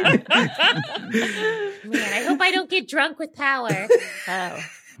 man, I hope I don't get drunk with power. Uh-oh.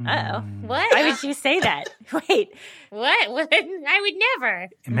 What? Why would you say that? Wait. What? I would never.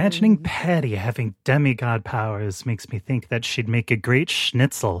 Imagining Patty having demigod powers makes me think that she'd make a great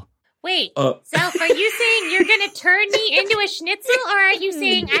schnitzel. Wait, Zelf, are you saying you're going to turn me into a schnitzel, or are you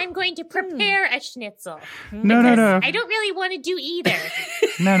saying I'm going to prepare a schnitzel? No. I don't really want to do either.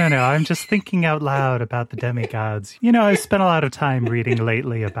 No. I'm just thinking out loud about the demigods. You know, I've spent a lot of time reading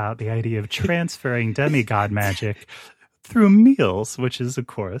lately about the idea of transferring demigod magic through meals, which is, of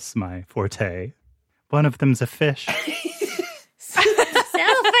course, my forte. One of them's a fish. Zelf,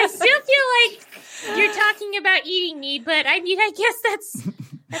 I still feel like you're talking about eating me, but I mean, I guess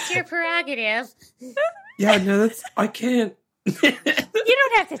that's your prerogative. yeah, no, I can't. You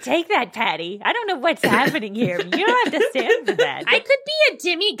don't have to take that, Patty. I don't know what's happening here. You don't have to stand for that. I could be a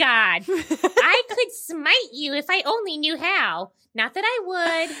demigod. I could smite you if I only knew how. Not that I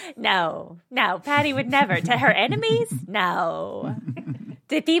would. No, Patty would never. To her enemies? No.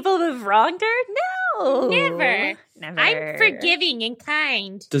 To people who've wronged her? No. Never. I'm forgiving and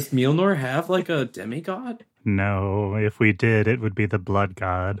kind. Does Mjolnir have, like, a demigod? No, if we did, it would be the blood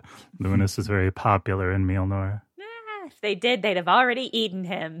god. Lunas is very popular in Mjolnir. If they did, they'd have already eaten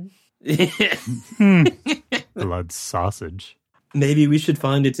him. Blood sausage. Maybe we should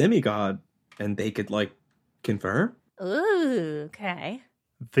find a demigod, and they could, like, confirm? Ooh, okay.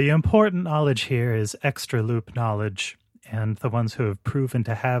 The important knowledge here is extra loop knowledge, and the ones who have proven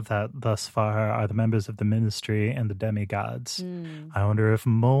to have that thus far are the members of the ministry and the demigods. I wonder if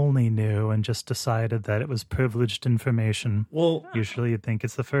Molney knew and just decided that it was privileged information. Well, usually you'd think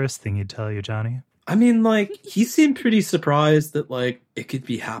it's the first thing he'd tell you, Johnny. I mean, like, he seemed pretty surprised that, like, it could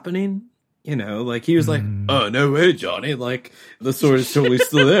be happening. You know, like, he was like, oh, no way, Johnny. Like, the sword is totally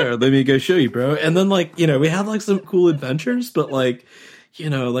still there. Let me go show you, bro. And then, like, you know, we had, like, some cool adventures, but, like, you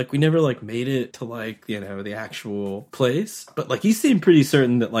know, like, we never, like, made it to, like, you know, the actual place. But, like, he seemed pretty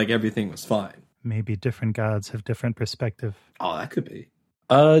certain that, like, everything was fine. Maybe different gods have different perspective. Oh, that could be.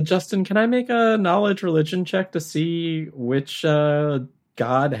 Justin, can I make a knowledge religion check to see which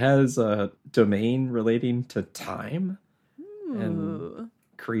god has a domain relating to time and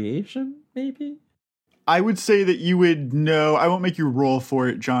creation? maybe? I would say that you would know. I won't make you roll for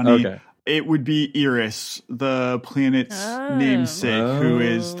it, Johnny. Okay. It would be Eris, the planet's namesake, who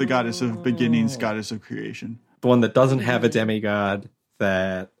is the goddess of beginnings, goddess of creation. The one that doesn't have a demigod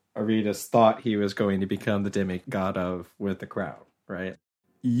that Aretas thought he was going to become the demigod of with the crowd, right?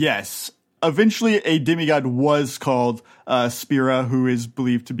 Yes. Eventually, a demigod was called Spira, who is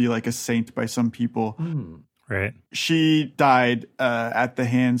believed to be like a saint by some people. Right. She died at the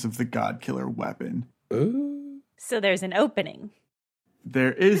hands of the god killer weapon. Ooh. So there's an opening.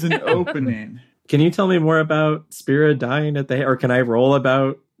 There is an opening. Can you tell me more about Spira dying at the... Or can I roll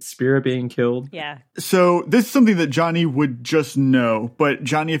about Spira being killed? Yeah. So this is something that Johnny would just know. But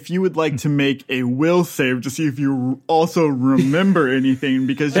Johnny, if you would like to make a will save to see if you also remember anything,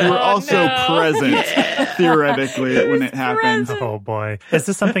 because you were also present, theoretically, when it happened. Oh, boy. Is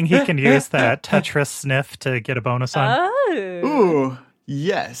this something he can use, that Tetris sniff, to get a bonus on? Oh. Ooh,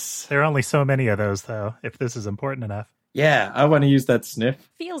 yes. There are only so many of those, though, if this is important enough. Yeah, I want to use that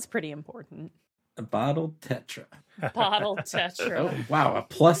sniff. Feels pretty important. A bottled Tetra. Bottle Tetra. Oh, wow. A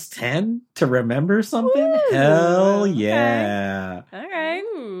plus 10 to remember something? Woo. Hell yeah. All right.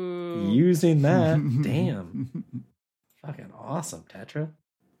 Using that. Damn. Fucking awesome, Tetra.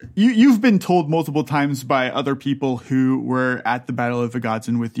 You've been told multiple times by other people who were at the Battle of the Gods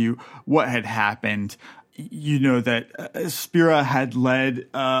and with you what had happened. You know that Spira had led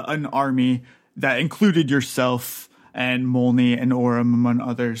an army that included yourself and Molny and Orem, among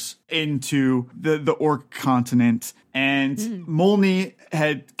others, into the Orc continent. And Molny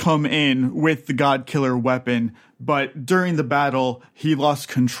had come in with the God Killer weapon, but during the battle, he lost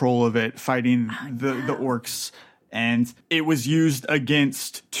control of it, fighting the Orcs. And it was used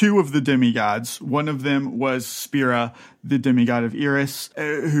against two of the demigods. One of them was Spira, the demigod of Eris,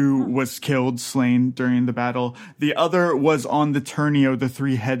 who was killed, slain during the battle. The other was on the Turnio, the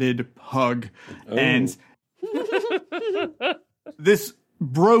three-headed pug. Oh. And this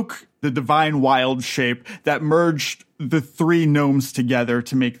broke the divine wild shape that merged the three gnomes together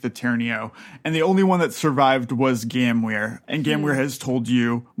to make the Turnio. And the only one that survived was Gamwir. And Gamwir has told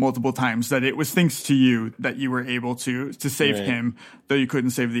you multiple times that it was thanks to you that you were able to save him, though you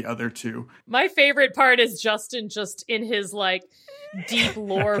couldn't save the other two. My favorite part is Justin just in his like deep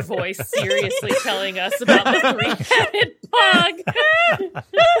lore voice seriously telling us about the three-headed pug.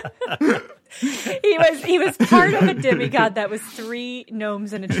 He was part of a demigod that was three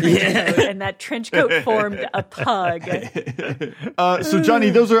gnomes in a trench coat, and that trench coat formed a pug. So Johnny,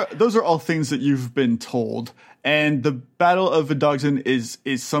 those are all things that you've been told, and the Battle of Vidogzen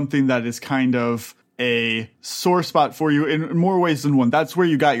is something that is kind of a sore spot for you in more ways than one. That's where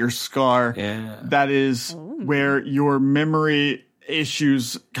you got your scar. Yeah. That is where your memory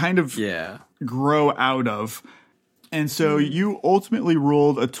issues kind of grow out of. And so you ultimately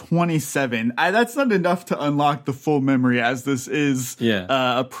rolled a 27. That's not enough to unlock the full memory, as this is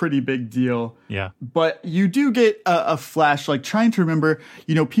a pretty big deal. Yeah. But you do get a flash, like trying to remember,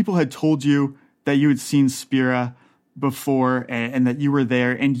 people had told you that you had seen Spira before and that you were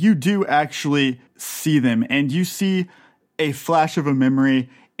there. And you do actually see them. And you see a flash of a memory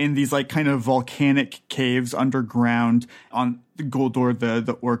in these like kind of volcanic caves underground on the Goldor,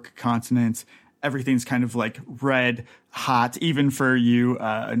 the Orc continent. Everything's kind of like red, hot, even for you,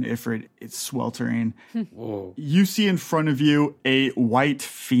 an Ifrit, it's sweltering. Whoa. You see in front of you a white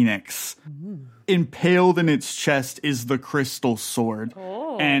phoenix. Impaled in its chest is the crystal sword.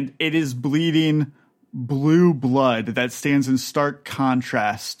 And it is bleeding blue blood that stands in stark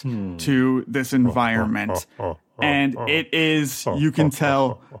contrast to this environment. And it is, you can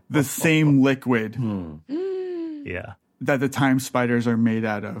tell, the same liquid. Yeah. That the time spiders are made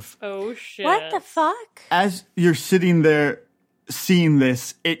out of. Oh, shit. What the fuck? As you're sitting there seeing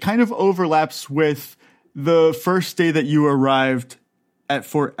this, it kind of overlaps with the first day that you arrived at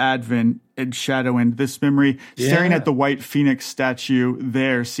Fort Advent in Shadowwind. This memory, staring at the white phoenix statue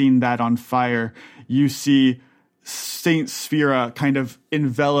there, seeing that on fire, you see Saint Sphera kind of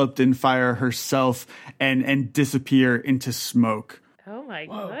enveloped in fire herself and disappear into smoke. Oh my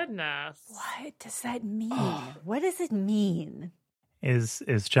goodness. What does that mean? What does it mean? Is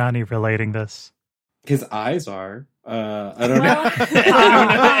Johnny relating this? His eyes are. I don't know.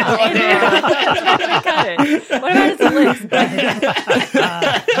 What about his lips?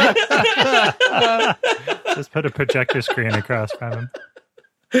 Just put a projector screen across from him.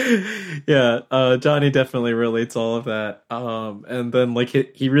 Yeah, Johnny definitely relates all of that. And then like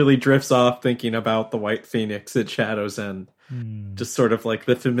he really drifts off thinking about the White Phoenix at Shadow's End. Just sort of like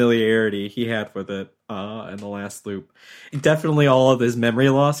the familiarity he had with it in the last loop. Definitely all of his memory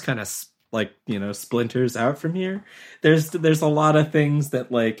loss kind of like, splinters out from here. There's a lot of things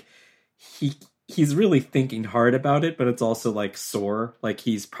that like he's really thinking hard about it, but it's also like sore. Like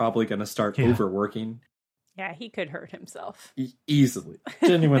he's probably going to start overworking. Yeah, he could hurt himself. Easily.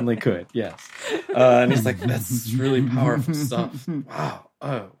 Genuinely could, yes. And he's like, that's really powerful stuff. Wow.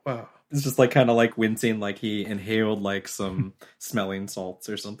 Oh, wow. It's just like kind of like wincing, like he inhaled like some smelling salts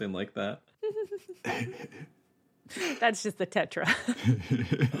or something like that. That's just the tetra.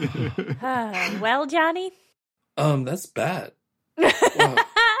 Well, Johnny? That's bad. Wow.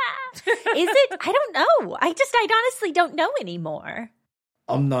 Is it? I don't know. I honestly don't know anymore.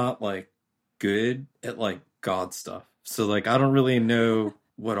 I'm not like good at like God stuff. So like I don't really know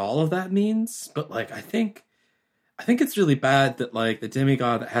what all of that means, but like I think it's really bad that like the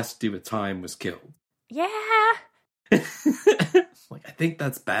demigod that has to do with time was killed. Yeah. Like I think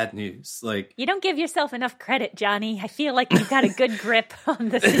that's bad news. Like you don't give yourself enough credit, Johnny. I feel like you've got a good grip on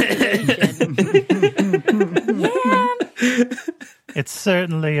the situation. Yeah. It's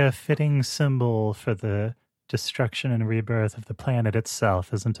certainly a fitting symbol for the destruction and rebirth of the planet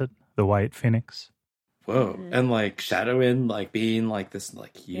itself, isn't it? The White Phoenix. Whoa. And like Shadowin, like being like this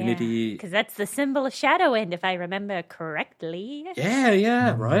like unity. Because that's the symbol of Shadowwind, if I remember correctly.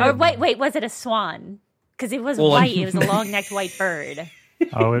 Yeah, right. Or wait, was it a swan? Because it was white. It was a long-necked white bird.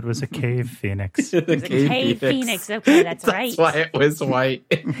 Oh, it was a cave phoenix. It was a cave phoenix. Okay, that's right. That's why it was white.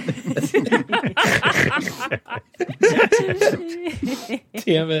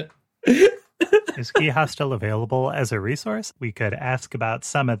 Damn it. Is Giha still available as a resource? We could ask about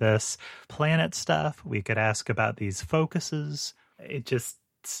some of this planet stuff. We could ask about these focuses. It just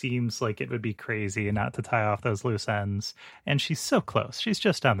seems like it would be crazy not to tie off those loose ends. And she's so close. She's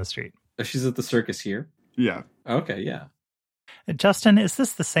just down the street. Oh, she's at the circus here? Yeah. Okay, yeah. Justin, is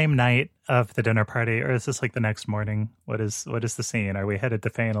this the same night of the dinner party, or is this like the next morning? What is the scene? Are we headed to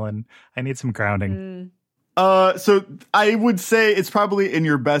Phelan? I need some grounding. So I would say it's probably in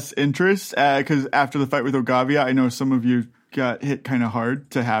your best interest, because after the fight with Ogavia, I know some of you got hit kind of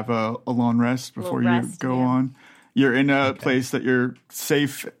hard to have a long rest before you go on. You're in a place that you're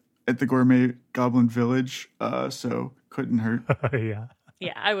safe at the Gourmet Goblin Village, so couldn't hurt. Yeah.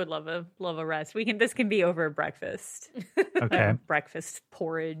 Yeah, I would love a rest. This can be over breakfast. Okay. Breakfast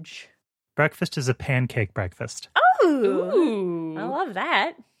porridge. Breakfast is a pancake breakfast. Ooh. I love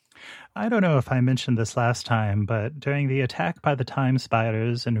that. I don't know if I mentioned this last time, but during the attack by the time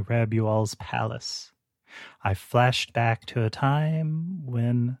spiders in Rebual's palace, I flashed back to a time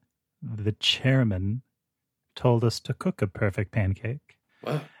when the chairman told us to cook a perfect pancake.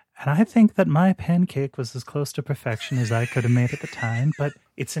 Wow. And I think that my pancake was as close to perfection as I could have made at the time, but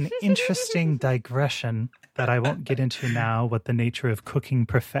it's an interesting digression that I won't get into now, what the nature of cooking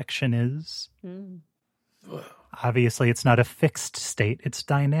perfection is. Wow. Obviously, it's not a fixed state. It's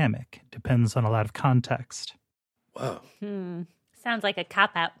dynamic. It depends on a lot of context. Wow. Sounds like a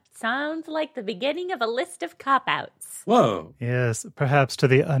cop-out. Sounds like the beginning of a list of cop-outs. Whoa. Yes, perhaps to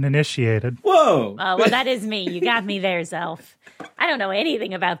the uninitiated. Whoa. Oh, well, that is me. You got me there, Zelf. I don't know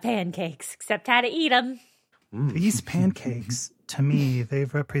anything about pancakes except how to eat them. These pancakes, to me, they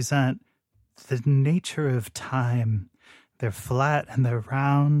represent the nature of time. They're flat and they're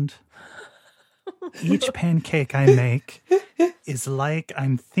round. Each pancake I make is like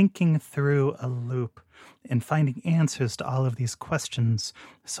I'm thinking through a loop and finding answers to all of these questions.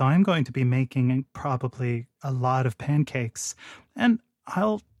 So I'm going to be making probably a lot of pancakes, and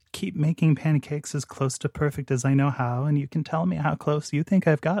I'll keep making pancakes as close to perfect as I know how, and you can tell me how close you think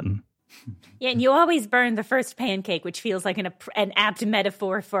I've gotten. Yeah, and you always burn the first pancake, which feels like an apt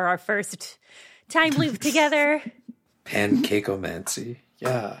metaphor for our first time loop together. Pancakeomancy.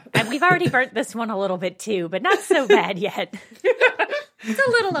 Yeah. And we've already burnt this one a little bit too, but not so bad yet. It's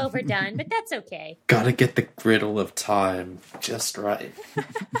a little overdone, but that's okay. Gotta get the griddle of time just right.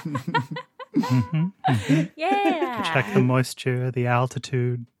 Yeah. Check the moisture, the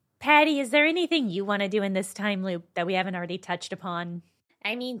altitude. Patty, is there anything you want to do in this time loop that we haven't already touched upon?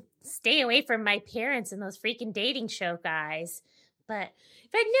 I mean, stay away from my parents and those freaking dating show guys. But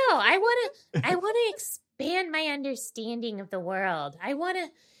no, I want to expand my understanding of the world. I want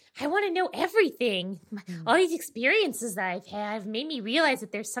to know everything. All these experiences that I've had have made me realize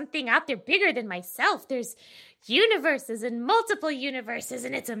that there's something out there bigger than myself. There's universes and multiple universes,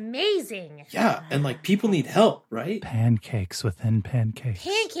 and it's amazing. Yeah, and like people need help, right? Pancakes within pancakes.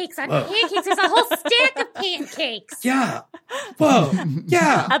 Pancakes on pancakes. There's a whole stack of pancakes. Yeah. Whoa.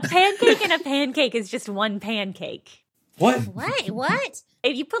 Yeah. A pancake and a pancake is just one pancake. What? What?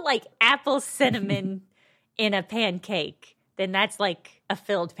 If you put like apple cinnamon in a pancake, then that's like a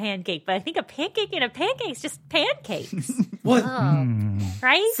filled pancake. But I think a pancake in a pancake is just pancakes. What?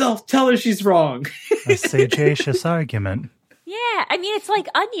 Right? Tell her she's wrong. A sagacious argument. Yeah, I mean, it's like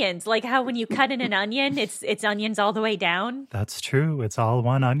onions. Like how when you cut in an onion, it's onions all the way down. That's true. It's all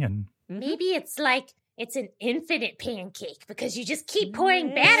one onion. Maybe it's like it's an infinite pancake because you just keep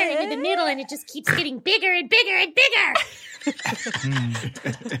pouring batter into the middle and it just keeps getting bigger and bigger and bigger.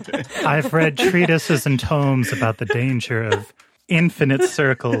 I've read treatises and tomes about the danger of infinite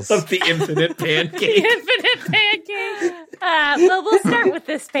circles. Of the infinite pancake. The infinite pancake. Well, we'll start with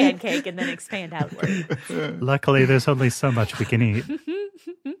this pancake and then expand outward. Luckily, there's only so much we can eat.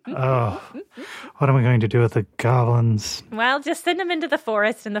 Oh, what am I going to do with the goblins? Well, just send them into the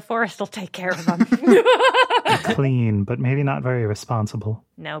forest and the forest will take care of them. Clean, but maybe not very responsible.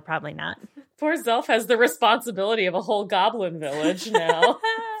 No, probably not. Poor Zelf has the responsibility of a whole goblin village now.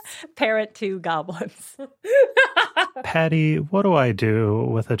 Parent to goblins. Patty, what do I do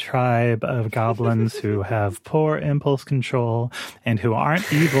with a tribe of goblins who have poor impulse control and who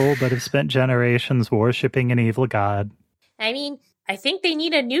aren't evil but have spent generations worshipping an evil god? I mean, I think they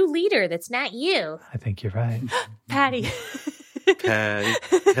need a new leader that's not you. I think you're right. Patty. Patty.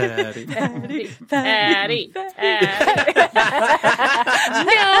 No,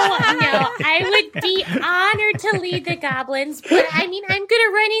 I would be honored to lead the goblins, but I mean, I'm going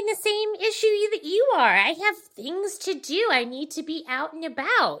to run in the same issue that you are. I have things to do. I need to be out and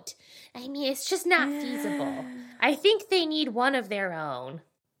about. I mean, it's just not feasible. I think they need one of their own.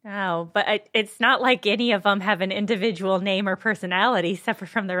 Oh, but it's not like any of them have an individual name or personality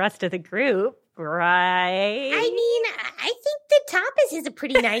separate from the rest of the group, right? I mean, I think that Tapas is a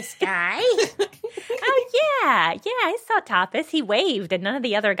pretty nice guy. Oh, yeah, I saw Tapas. He waved, and none of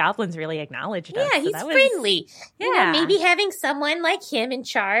the other goblins really acknowledged us. Yeah, so he's that was friendly. Yeah. You know, maybe having someone like him in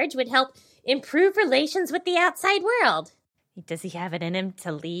charge would help improve relations with the outside world. Does he have it in him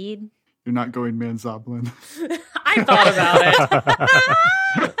to lead? You're not going Man Zoblin. I thought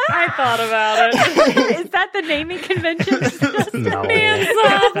about it. Is that the naming convention? No. Man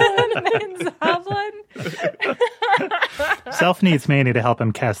Zoblin. Self needs Manny to help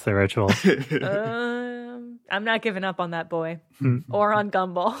him cast the ritual. I'm not giving up on that boy. Or on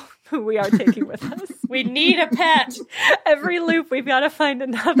Gumball, who we are taking with us. We need a pet. Every loop, we've got to find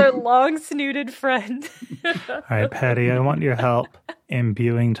another long-snooted friend. All right, Patty, I want your help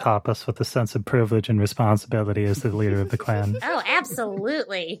imbuing Tapas with a sense of privilege and responsibility as the leader of the clan. Oh,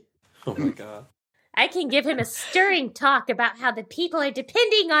 absolutely. Oh my god. I can give him a stirring talk about how the people are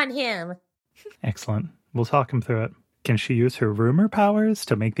depending on him. Excellent. We'll talk him through it. Can she use her rumor powers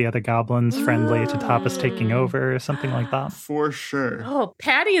to make the other goblins friendly to Tapas taking over or something like that? For sure. Oh,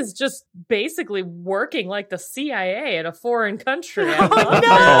 Patty is just basically working like the CIA in a foreign country. Shit,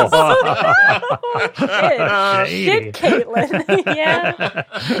 Caitlin. Yeah.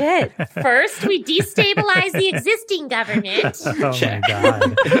 Shit. First, we destabilize the existing government. Oh my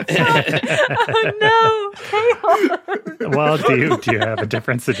god. Oh no, Caitlin. Well, do you have a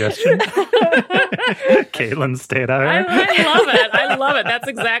different suggestion? Caitlin stayed out. I love it. That's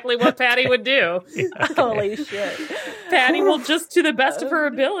exactly what Patty would do. Holy shit. Patty will just, to the best of her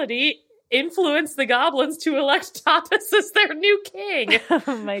ability, influence the goblins to elect Tapas as their new king.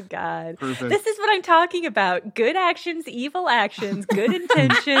 Oh my god. Perfect. This is what I'm talking about. Good actions, evil actions, good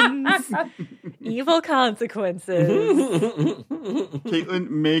intentions, evil consequences. Caitlin,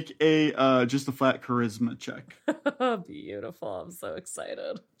 make a just a flat charisma check. Beautiful. I'm so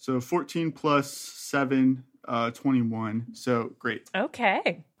excited. So 14 plus 7, 21. So great.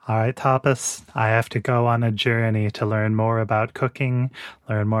 Okay. All right, Tapas, I have to go on a journey to learn more about cooking,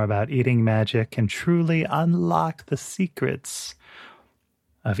 learn more about eating magic, and truly unlock the secrets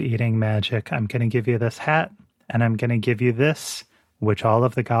of eating magic. I'm going to give you this hat, and I'm going to give you this, which all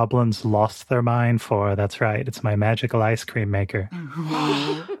of the goblins lost their mind for. That's right, it's my magical ice cream maker.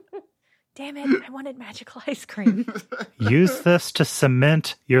 Damn it, I wanted magical ice cream. Use this to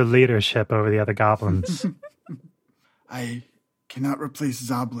cement your leadership over the other goblins. I cannot replace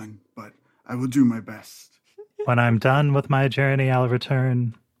Zoblin, but I will do my best. When I'm done with my journey, I'll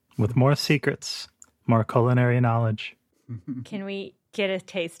return with more secrets, more culinary knowledge. Can we get a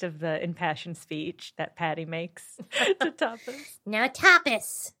taste of the impassioned speech that Patty makes to Tapas? Now,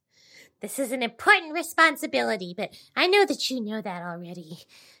 Tapas, this is an important responsibility, but I know that you know that already.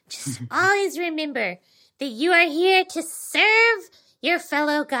 Just always remember that you are here to serve your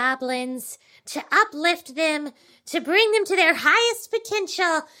fellow goblins, to uplift them, to bring them to their highest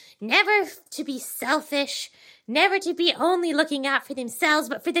potential, never to be selfish, never to be only looking out for themselves,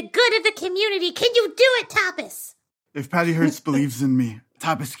 but for the good of the community. Can you do it, Tapas? If Patty Hertz believes in me,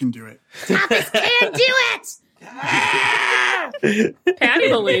 Tapas can do it. Tapas can do it! Patty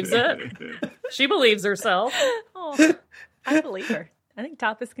believes it. She believes herself. Oh, I believe her. I think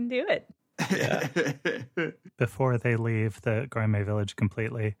Tapas can do it. Yeah. Before they leave the gourmet village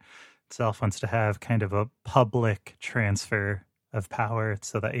completely, Zelf wants to have kind of a public transfer of power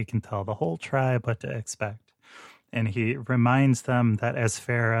so that he can tell the whole tribe what to expect. And he reminds them that as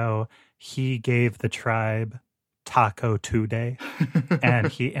Pharaoh, he gave the tribe Taco Tuesday, and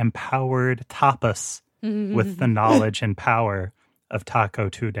he empowered Tapas with the knowledge and power of Taco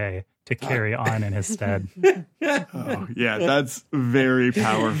Tuesday to carry on in his stead. Oh, yeah, that's very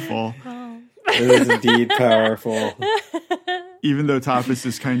powerful. It is indeed powerful. Even though Tapas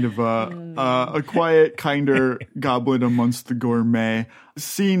is kind of a quiet, kinder goblin amongst the gourmet,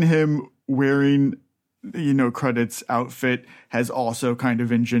 seeing him wearing, Credit's outfit has also kind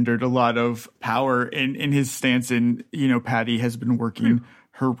of engendered a lot of power in his stance. And, Patty has been working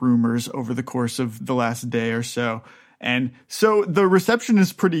her rumors over the course of the last day or so. And so the reception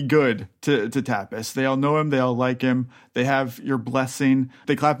is pretty good to Tapas. They all know him. They all like him. They have your blessing.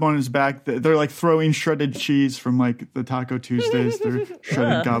 They clap on his back. They're like throwing shredded cheese from like the Taco Tuesdays. They're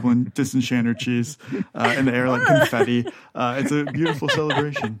shredded goblin disenchanter cheese in the air like confetti. It's a beautiful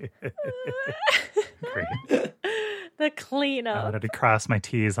celebration. Great. The cleanup. I wanted to cross my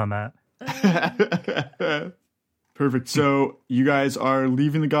T's on that. Perfect. So you guys are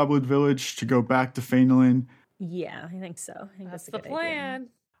leaving the Goblin Village to go back to Fainalin. Yeah, I think so. I think That's a the good plan. idea.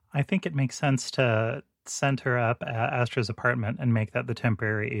 I think it makes sense to send her up at Astra's apartment and make that the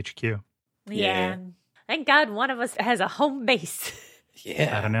temporary HQ. Yeah. Thank God one of us has a home base.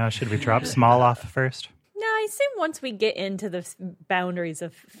 Yeah. I don't know. Should we drop Small off first? No, I assume once we get into the boundaries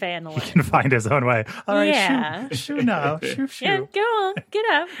of Fanelin. He can find his own way. All right, Yeah. shoo now. Shoo. Yeah, go on. Get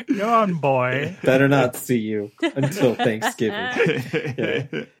up. Go on, boy. Better not see you until Thanksgiving.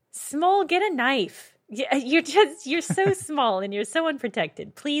 Yeah. Small, get a knife. Yeah, you're so small and you're so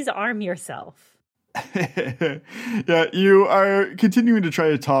unprotected. Please arm yourself. Yeah, you are continuing to try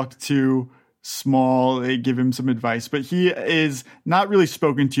to talk to Small, give him some advice, but he is not really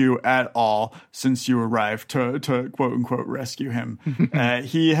spoken to you at all since you arrived to quote unquote rescue him.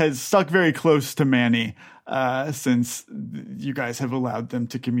 He has stuck very close to Manny since you guys have allowed them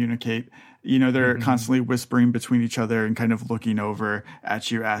to communicate. They're constantly whispering between each other and kind of looking over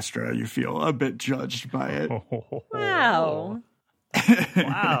at you, Astra. You feel a bit judged by it. Wow.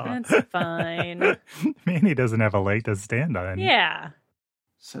 Wow. That's fine. Manny doesn't have a leg to stand on. Yeah.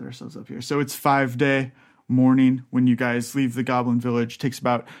 Set ourselves up here. So it's 5-day morning when you guys leave the Goblin Village. It takes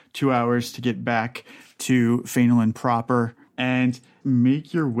about 2 hours to get back to Fainalin proper and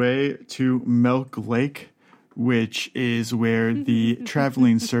make your way to Milk Lake, which is where the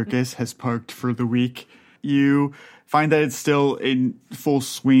traveling circus has parked for the week. You find that it's still in full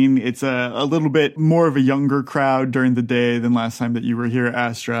swing. It's a little bit more of a younger crowd during the day than last time that you were here,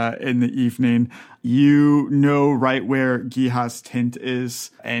 Astra, in the evening. You know right where Giha's tent is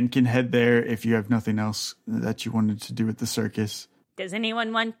and can head there if you have nothing else that you wanted to do at the circus. Does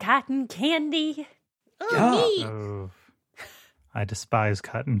anyone want cotton candy? Me. Oh, I despise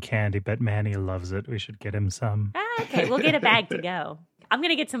cotton candy, but Manny loves it. We should get him some. Okay, we'll get a bag to go. I'm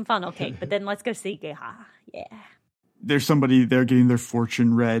going to get some funnel cake, but then let's go see Giha. Yeah. There's somebody there getting their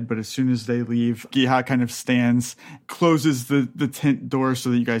fortune read, but as soon as they leave, Giha kind of stands, closes the tent door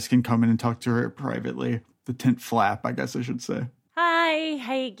so that you guys can come in and talk to her privately. The tent flap, I guess I should say. Hi.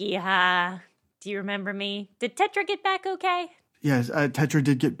 Hey, Giha. Do you remember me? Did Tetra get back okay? Yes, Tetra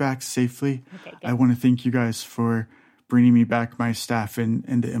did get back safely. Okay, good. I want to thank you guys for bringing me back my staff and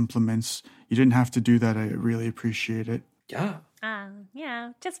the implements. You didn't have to do that. I really appreciate it. Yeah.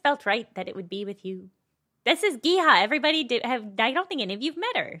 Yeah, just felt right that it would be with you. This is Giha. Everybody I don't think any of you've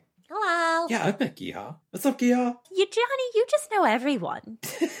met her. Hello. Yeah, I've met Giha. What's up, Giha? Johnny, you just know everyone.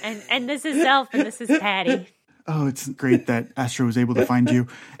 and this is Zelf and this is Patty. Oh, it's great that Astra was able to find you.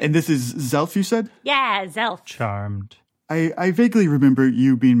 And this is Zelf, you said? Yeah, Zelf. Charmed. I vaguely remember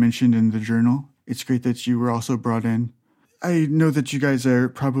you being mentioned in the journal. It's great that you were also brought in. I know that you guys are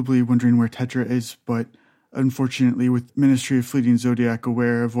probably wondering where Tetra is, but unfortunately, with Ministry of Fleeting Zodiac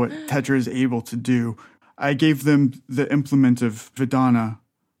aware of what Tetra is able to do, I gave them the implement of Vidana,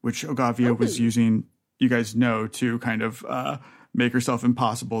 which Ogavia was using, you guys know, to kind of make herself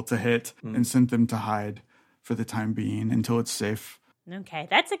impossible to hit and sent them to hide for the time being until it's safe. Okay,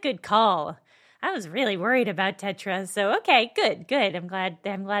 that's a good call. I was really worried about Tetra, so okay, good. I'm glad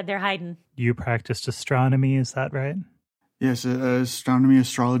they're hiding. You practiced astronomy, is that right? Yes, astronomy,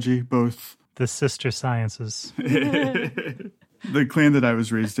 astrology, both. The sister sciences. The clan that I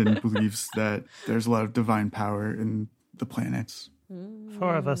was raised in believes that there's a lot of divine power in the planets.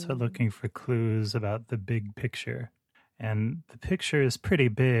 4 of us are looking for clues about the big picture. And the picture is pretty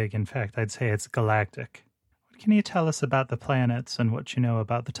big. In fact, I'd say it's galactic. What can you tell us about the planets and what you know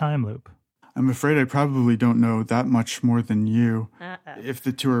about the time loop? I'm afraid I probably don't know that much more than you. If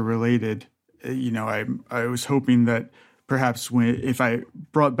the two are related, I was hoping that perhaps if I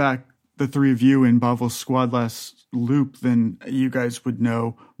brought back the three of you in Bavel's squad last loop, then you guys would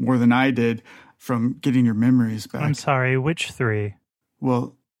know more than I did from getting your memories back. I'm sorry, which three?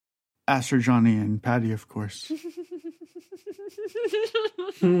 Well, Aster, Johnny, and Patty, of course.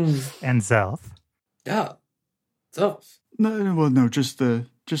 And Zelf. Yeah. Zelf. No, just the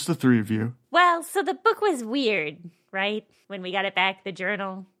three of you. Well, so the book was weird, right? When we got it back, the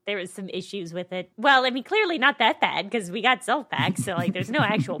journal, there was some issues with it. Well, I mean, clearly not that bad because we got Zelf back, so like there's no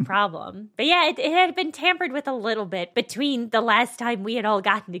actual problem. But yeah, it had been tampered with a little bit between the last time we had all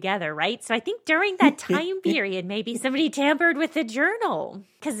gotten together, right? So I think during that time period, maybe somebody tampered with the journal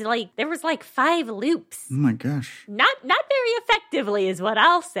because like there was like 5 loops. Oh my gosh. Not very effectively is what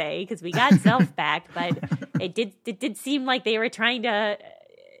I'll say because we got Zelf back, but it did seem like they were trying to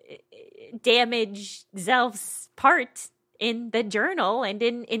damage Zelf's part in the journal and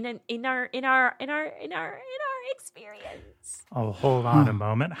in our experience. Oh, hold on a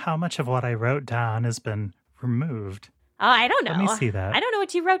moment. How much of what I wrote down has been removed? Oh, I don't know. Let me see that. I don't know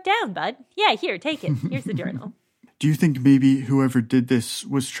what you wrote down, bud. Yeah, here, take it. Here's the journal. Do you think maybe whoever did this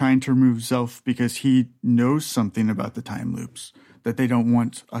was trying to remove Zelf because he knows something about the time loops that they don't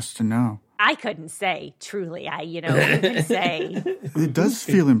want us to know? I couldn't say, truly. Who can say? It does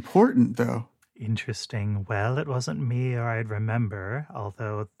feel important, though. Interesting. Well, it wasn't me or I'd remember,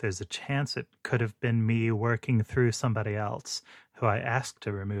 although there's a chance it could have been me working through somebody else who I asked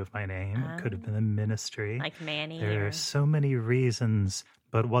to remove my name. It could have been the ministry. Like Manny. There are so many reasons,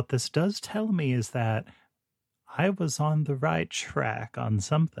 but what this does tell me is that I was on the right track on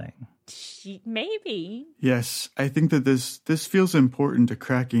something. Maybe. Yes, I think that this feels important to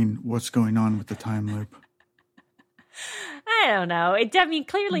cracking what's going on with the time loop. I don't know.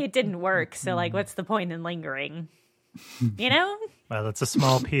 Clearly it didn't work, so, like, what's the point in lingering? You know? Well, it's a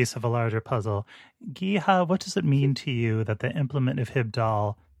small piece of a larger puzzle. Giha, what does it mean to you that the implement of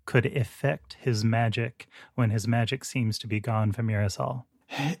Hibdal could affect his magic when his magic seems to be gone from Irisal?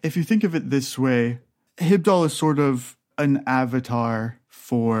 If you think of it this way, Hibdal is sort of an avatar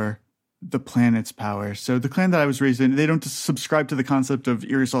for the planet's power. So the clan that I was raised in, they don't subscribe to the concept of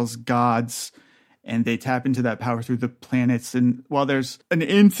Irisal's gods, and they tap into that power through the planets. And while there's an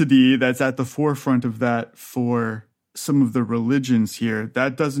entity that's at the forefront of that for some of the religions here,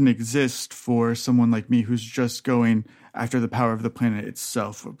 that doesn't exist for someone like me who's just going after the power of the planet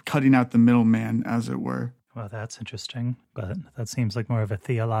itself, cutting out the middleman, as it were. Well, that's interesting, but that seems like more of a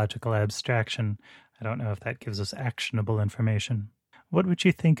theological abstraction. I don't know if that gives us actionable information. What would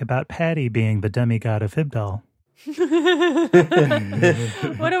you think about Patty being the demigod of Hibdal?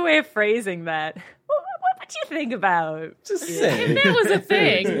 What a way of phrasing that. What would you think about? Just saying. That was a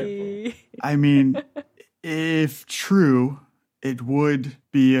thing. I mean, if true, it would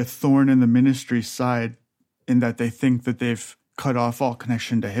be a thorn in the ministry's side in that they think that they've cut off all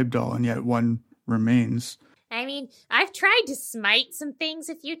connection to Hibdal, and yet one remains. I mean, I've tried to smite some things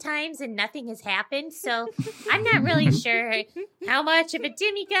a few times and nothing has happened, so I'm not really sure how much of a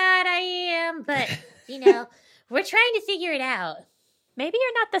demigod I am, but, we're trying to figure it out. Maybe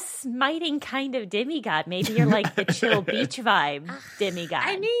you're not the smiting kind of demigod. Maybe you're like the chill beach vibe demigod.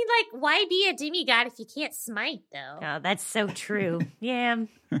 I mean, why be a demigod if you can't smite, though? Oh, that's so true. Yeah.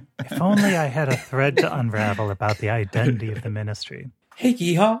 If only I had a thread to unravel about the identity of the ministry. Hey,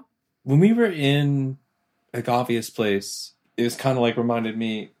 Giha, when we were in Agavia's place, it was kind of reminded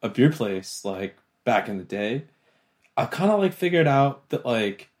me of your place, back in the day. I kind of figured out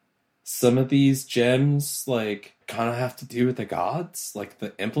that some of these gems kind of have to do with the gods,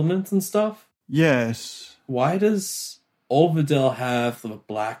 the implements and stuff. Yes. Why does Olvidel have the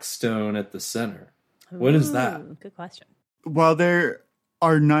black stone at the center? What is that? Good question. While there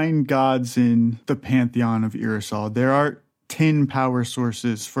are 9 gods in the pantheon of Irisal, there are 10 power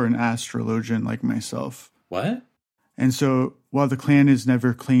sources for an astrologian like myself. What? And so, while the clan has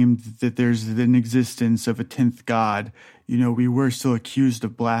never claimed that there's an existence of a 10th god, we were still accused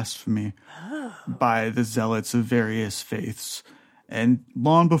of blasphemy by the zealots of various faiths. And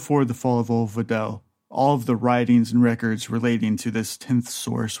long before the fall of Olvidel, all of the writings and records relating to this 10th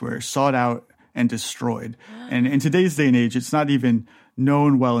source were sought out and destroyed. And in today's day and age, it's not even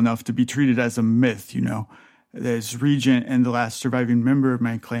known well enough to be treated as a myth, As regent and the last surviving member of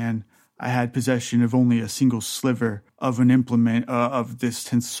my clan, I had possession of only a single sliver of an implement of this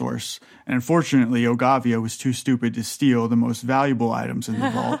 10th source. And unfortunately, Ogavia was too stupid to steal the most valuable items in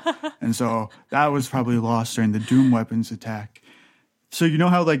the vault. And so that was probably lost during the Doom Weapons attack. So you know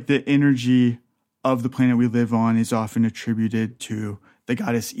how the energy of the planet we live on is often attributed to the the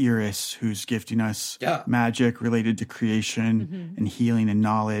goddess Eris, who's gifting us magic related to creation and healing and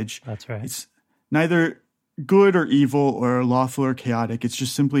knowledge. That's right. It's neither good or evil or lawful or chaotic. It's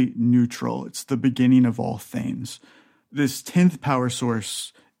just simply neutral. It's the beginning of all things. This 10th power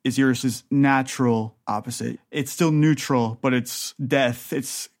source is Eris's natural opposite. It's still neutral, but it's death,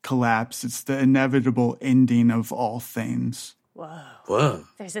 it's collapse, it's the inevitable ending of all things. Whoa.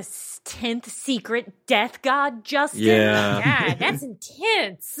 There's a 10th secret death god, Justin? Yeah. God, that's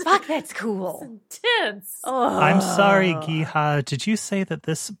intense. Fuck, that's cool. That's intense. Oh. I'm sorry, Giha. Did you say that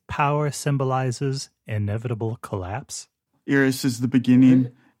this power symbolizes inevitable collapse? Eris is the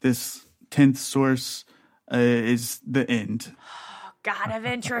beginning. This 10th source is the end. God of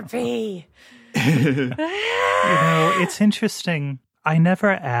entropy. It's interesting. I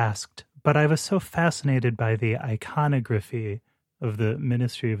never asked, but I was so fascinated by the iconography of the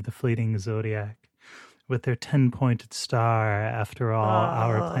Ministry of the Fleeting Zodiac. With their 10-pointed star, after all,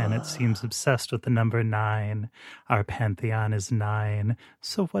 our planet seems obsessed with the number 9. Our pantheon is 9.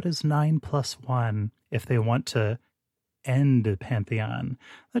 So what is 9 plus 1 if they want to end a pantheon?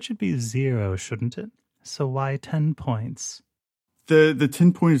 That should be 0, shouldn't it? So why 10 points? The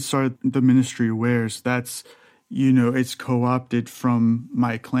 10-pointed star the ministry wears, that's, it's co-opted from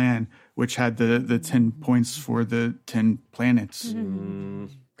my clan, which had the 10 points for the 10 planets.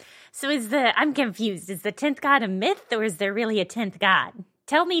 So I'm confused. Is the 10th god a myth, or is there really a 10th god?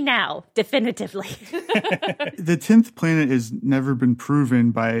 Tell me now, definitively. The 10th planet has never been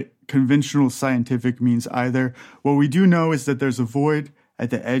proven by conventional scientific means either. What we do know is that there's a void at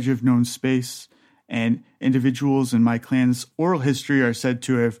the edge of known space, and individuals in my clan's oral history are said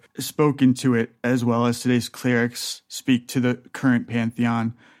to have spoken to it, as well as today's clerics speak to the current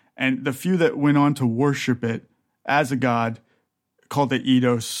pantheon. And the few that went on to worship it as a god called it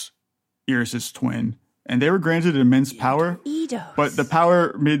Eidos, Eris's twin. And they were granted immense power, but the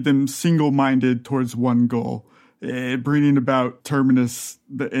power made them single-minded towards one goal, bringing about Terminus,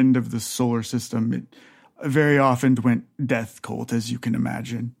 the end of the solar system. It very often went death cult, as you can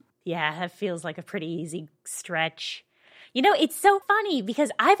imagine. Yeah, that feels like a pretty easy stretch. It's so funny because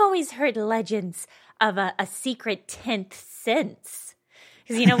I've always heard legends of a secret 10th sense.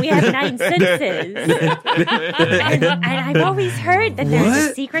 Because, we have 9 senses. and I've always heard that there's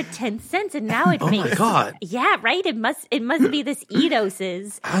a secret 10th sense, and now it makes... Oh my God. Yeah, right? It must be this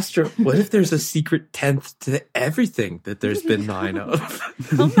Eidos's. Astra, what if there's a secret 10th to everything that there's been 9 of?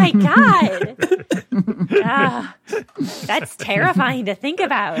 Oh my God. That's terrifying to think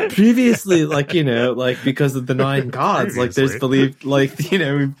about. Previously, because of the 9 gods, there's believed,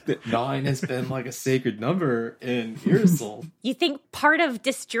 9 has been like a sacred number in Irisol. You think part of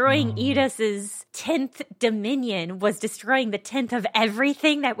destroying Eidos's 10th dominion was destroying the 10th of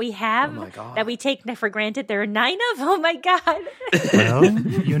everything that we have, that we take for granted there are 9 of? Oh my God. Well,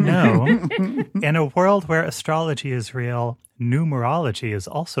 in a world where astrology is real, numerology is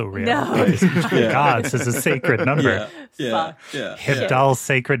also real. No. Gods is a sacred number. Yeah. Hibdal's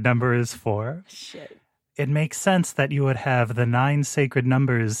sacred number is 4. Shit. It makes sense that you would have the 9 sacred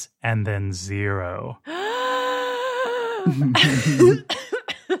numbers and then 0.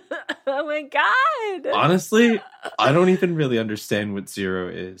 Oh my God. Honestly, I don't even really understand what 0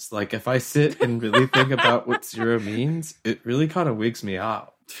 is. If I sit and really think about what 0 means, it really kind of wigs me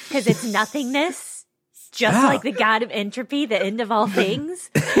out. Because it's nothingness? Just like the god of entropy, the end of all things?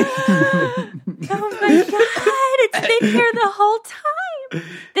 Oh my God, it's been here the whole time.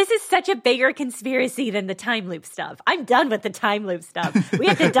 This is such a bigger conspiracy than the time loop stuff. I'm done with the time loop stuff. We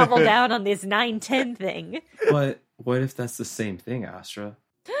have to double down on this 9-10 thing. But what if that's the same thing, Astra?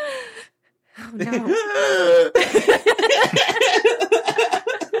 Oh no.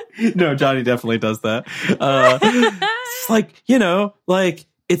 No, Johnny definitely does that. It's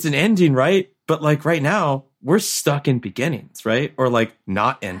it's an ending, right? But right now, we're stuck in beginnings, right? Or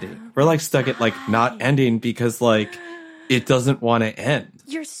not ending. We're stuck at not ending because it doesn't want to end.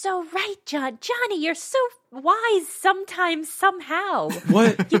 You're so right, John. Johnny, you're so wise sometimes, somehow.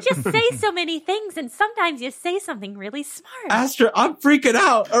 What? You just say so many things, and sometimes you say something really smart. Astra, I'm freaking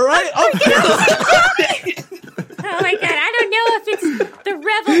out, all right? I'm freaking out. Oh my God, I don't know if it's the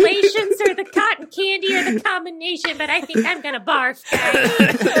revelations or the cotton candy or the combination, but I think I'm going to barf,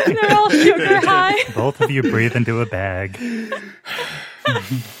 guys. They're all sugar high. Both of you breathe into a bag.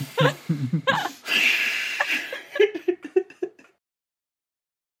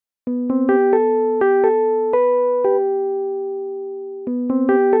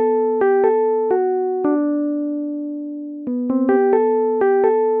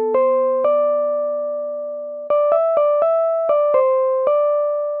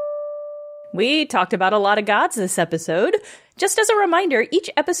 We talked about a lot of gods this episode. Just as a reminder, each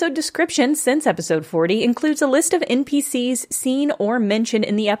episode description since episode 40 includes a list of NPCs seen or mentioned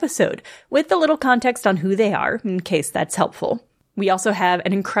in the episode, with a little context on who they are, in case that's helpful. We also have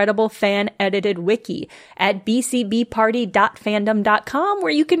an incredible fan-edited wiki at bcbparty.fandom.com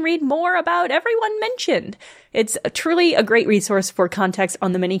where you can read more about everyone mentioned. It's truly a great resource for context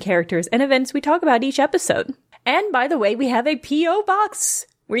on the many characters and events we talk about each episode. And by the way, we have a P.O. box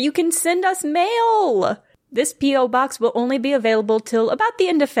where you can send us mail. This P.O. box will only be available till about the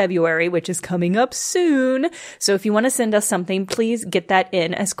end of February, which is coming up soon. So if you want to send us something, please get that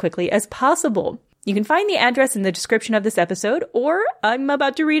in as quickly as possible. You can find the address in the description of this episode, or I'm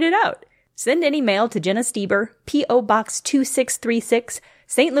about to read it out. Send any mail to Jenna Stieber, P.O. Box 2636,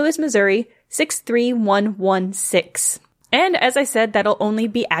 St. Louis, Missouri, 63116. And as I said, that'll only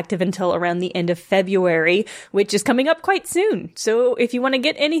be active until around the end of February, which is coming up quite soon. So if you want to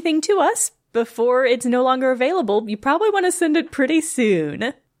get anything to us before it's no longer available, you probably want to send it pretty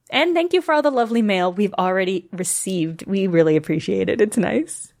soon. And thank you for all the lovely mail we've already received. We really appreciate it. It's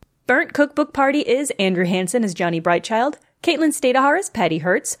nice. Burnt Cookbook Party is Andrew Hansen as Johnny Brightchild, Caitlin Stadahar as Patty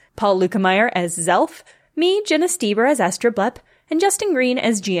Hertz, Paul Lukemeyer as Zelf, me, Jenna Stieber as Astra Blepp, and Justin Green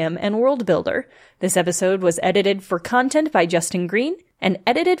as GM and World Builder. This episode was edited for content by Justin Green and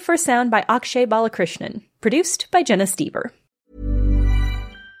edited for sound by Akshay Balakrishnan. Produced by Jenna Stieber.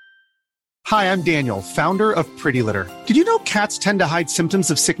 Hi, I'm Daniel, founder of Pretty Litter. Did you know cats tend to hide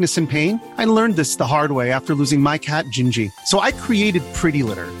symptoms of sickness and pain? I learned this the hard way after losing my cat, Gingy. So I created Pretty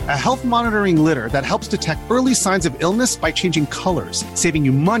Litter, a health monitoring litter that helps detect early signs of illness by changing colors, saving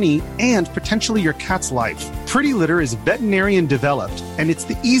you money and potentially your cat's life. Pretty Litter is veterinarian developed, and it's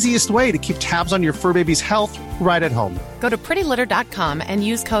the easiest way to keep tabs on your fur baby's health right at home. Go to prettylitter.com and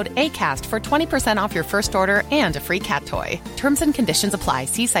use code ACAST for 20% off your first order and a free cat toy. Terms and conditions apply.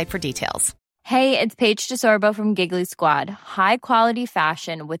 See site for details. Hey, it's Paige DeSorbo from Giggly Squad. High quality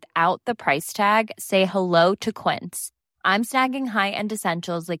fashion without the price tag. Say hello to Quince. I'm snagging high-end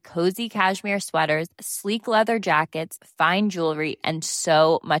essentials like cozy cashmere sweaters, sleek leather jackets, fine jewelry, and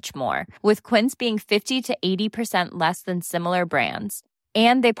so much more. With Quince being 50 to 80% less than similar brands.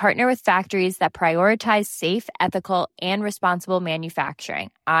 And they partner with factories that prioritize safe, ethical, and responsible manufacturing.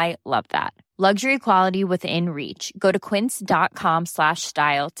 I love that. Luxury quality within reach. Go to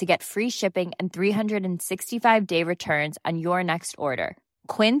quince.com/style to get free shipping and 365-day returns on your next order.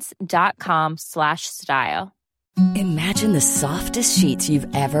 Quince.com/style. Imagine the softest sheets you've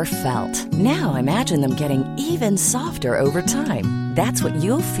ever felt. Now imagine them getting even softer over time. That's what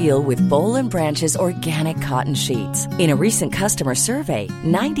you'll feel with Boll & Branch's organic cotton sheets. In a recent customer survey,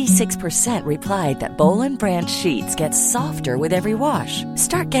 96% replied that Boll & Branch sheets get softer with every wash.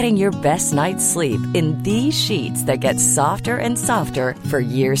 Start getting your best night's sleep in these sheets that get softer and softer for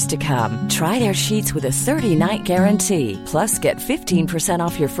years to come. Try their sheets with a 30-night guarantee. Plus, get 15%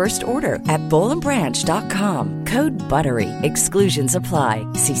 off your first order at bollandbranch.com. Code BUTTERY. Exclusions apply.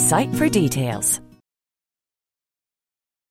 See site for details.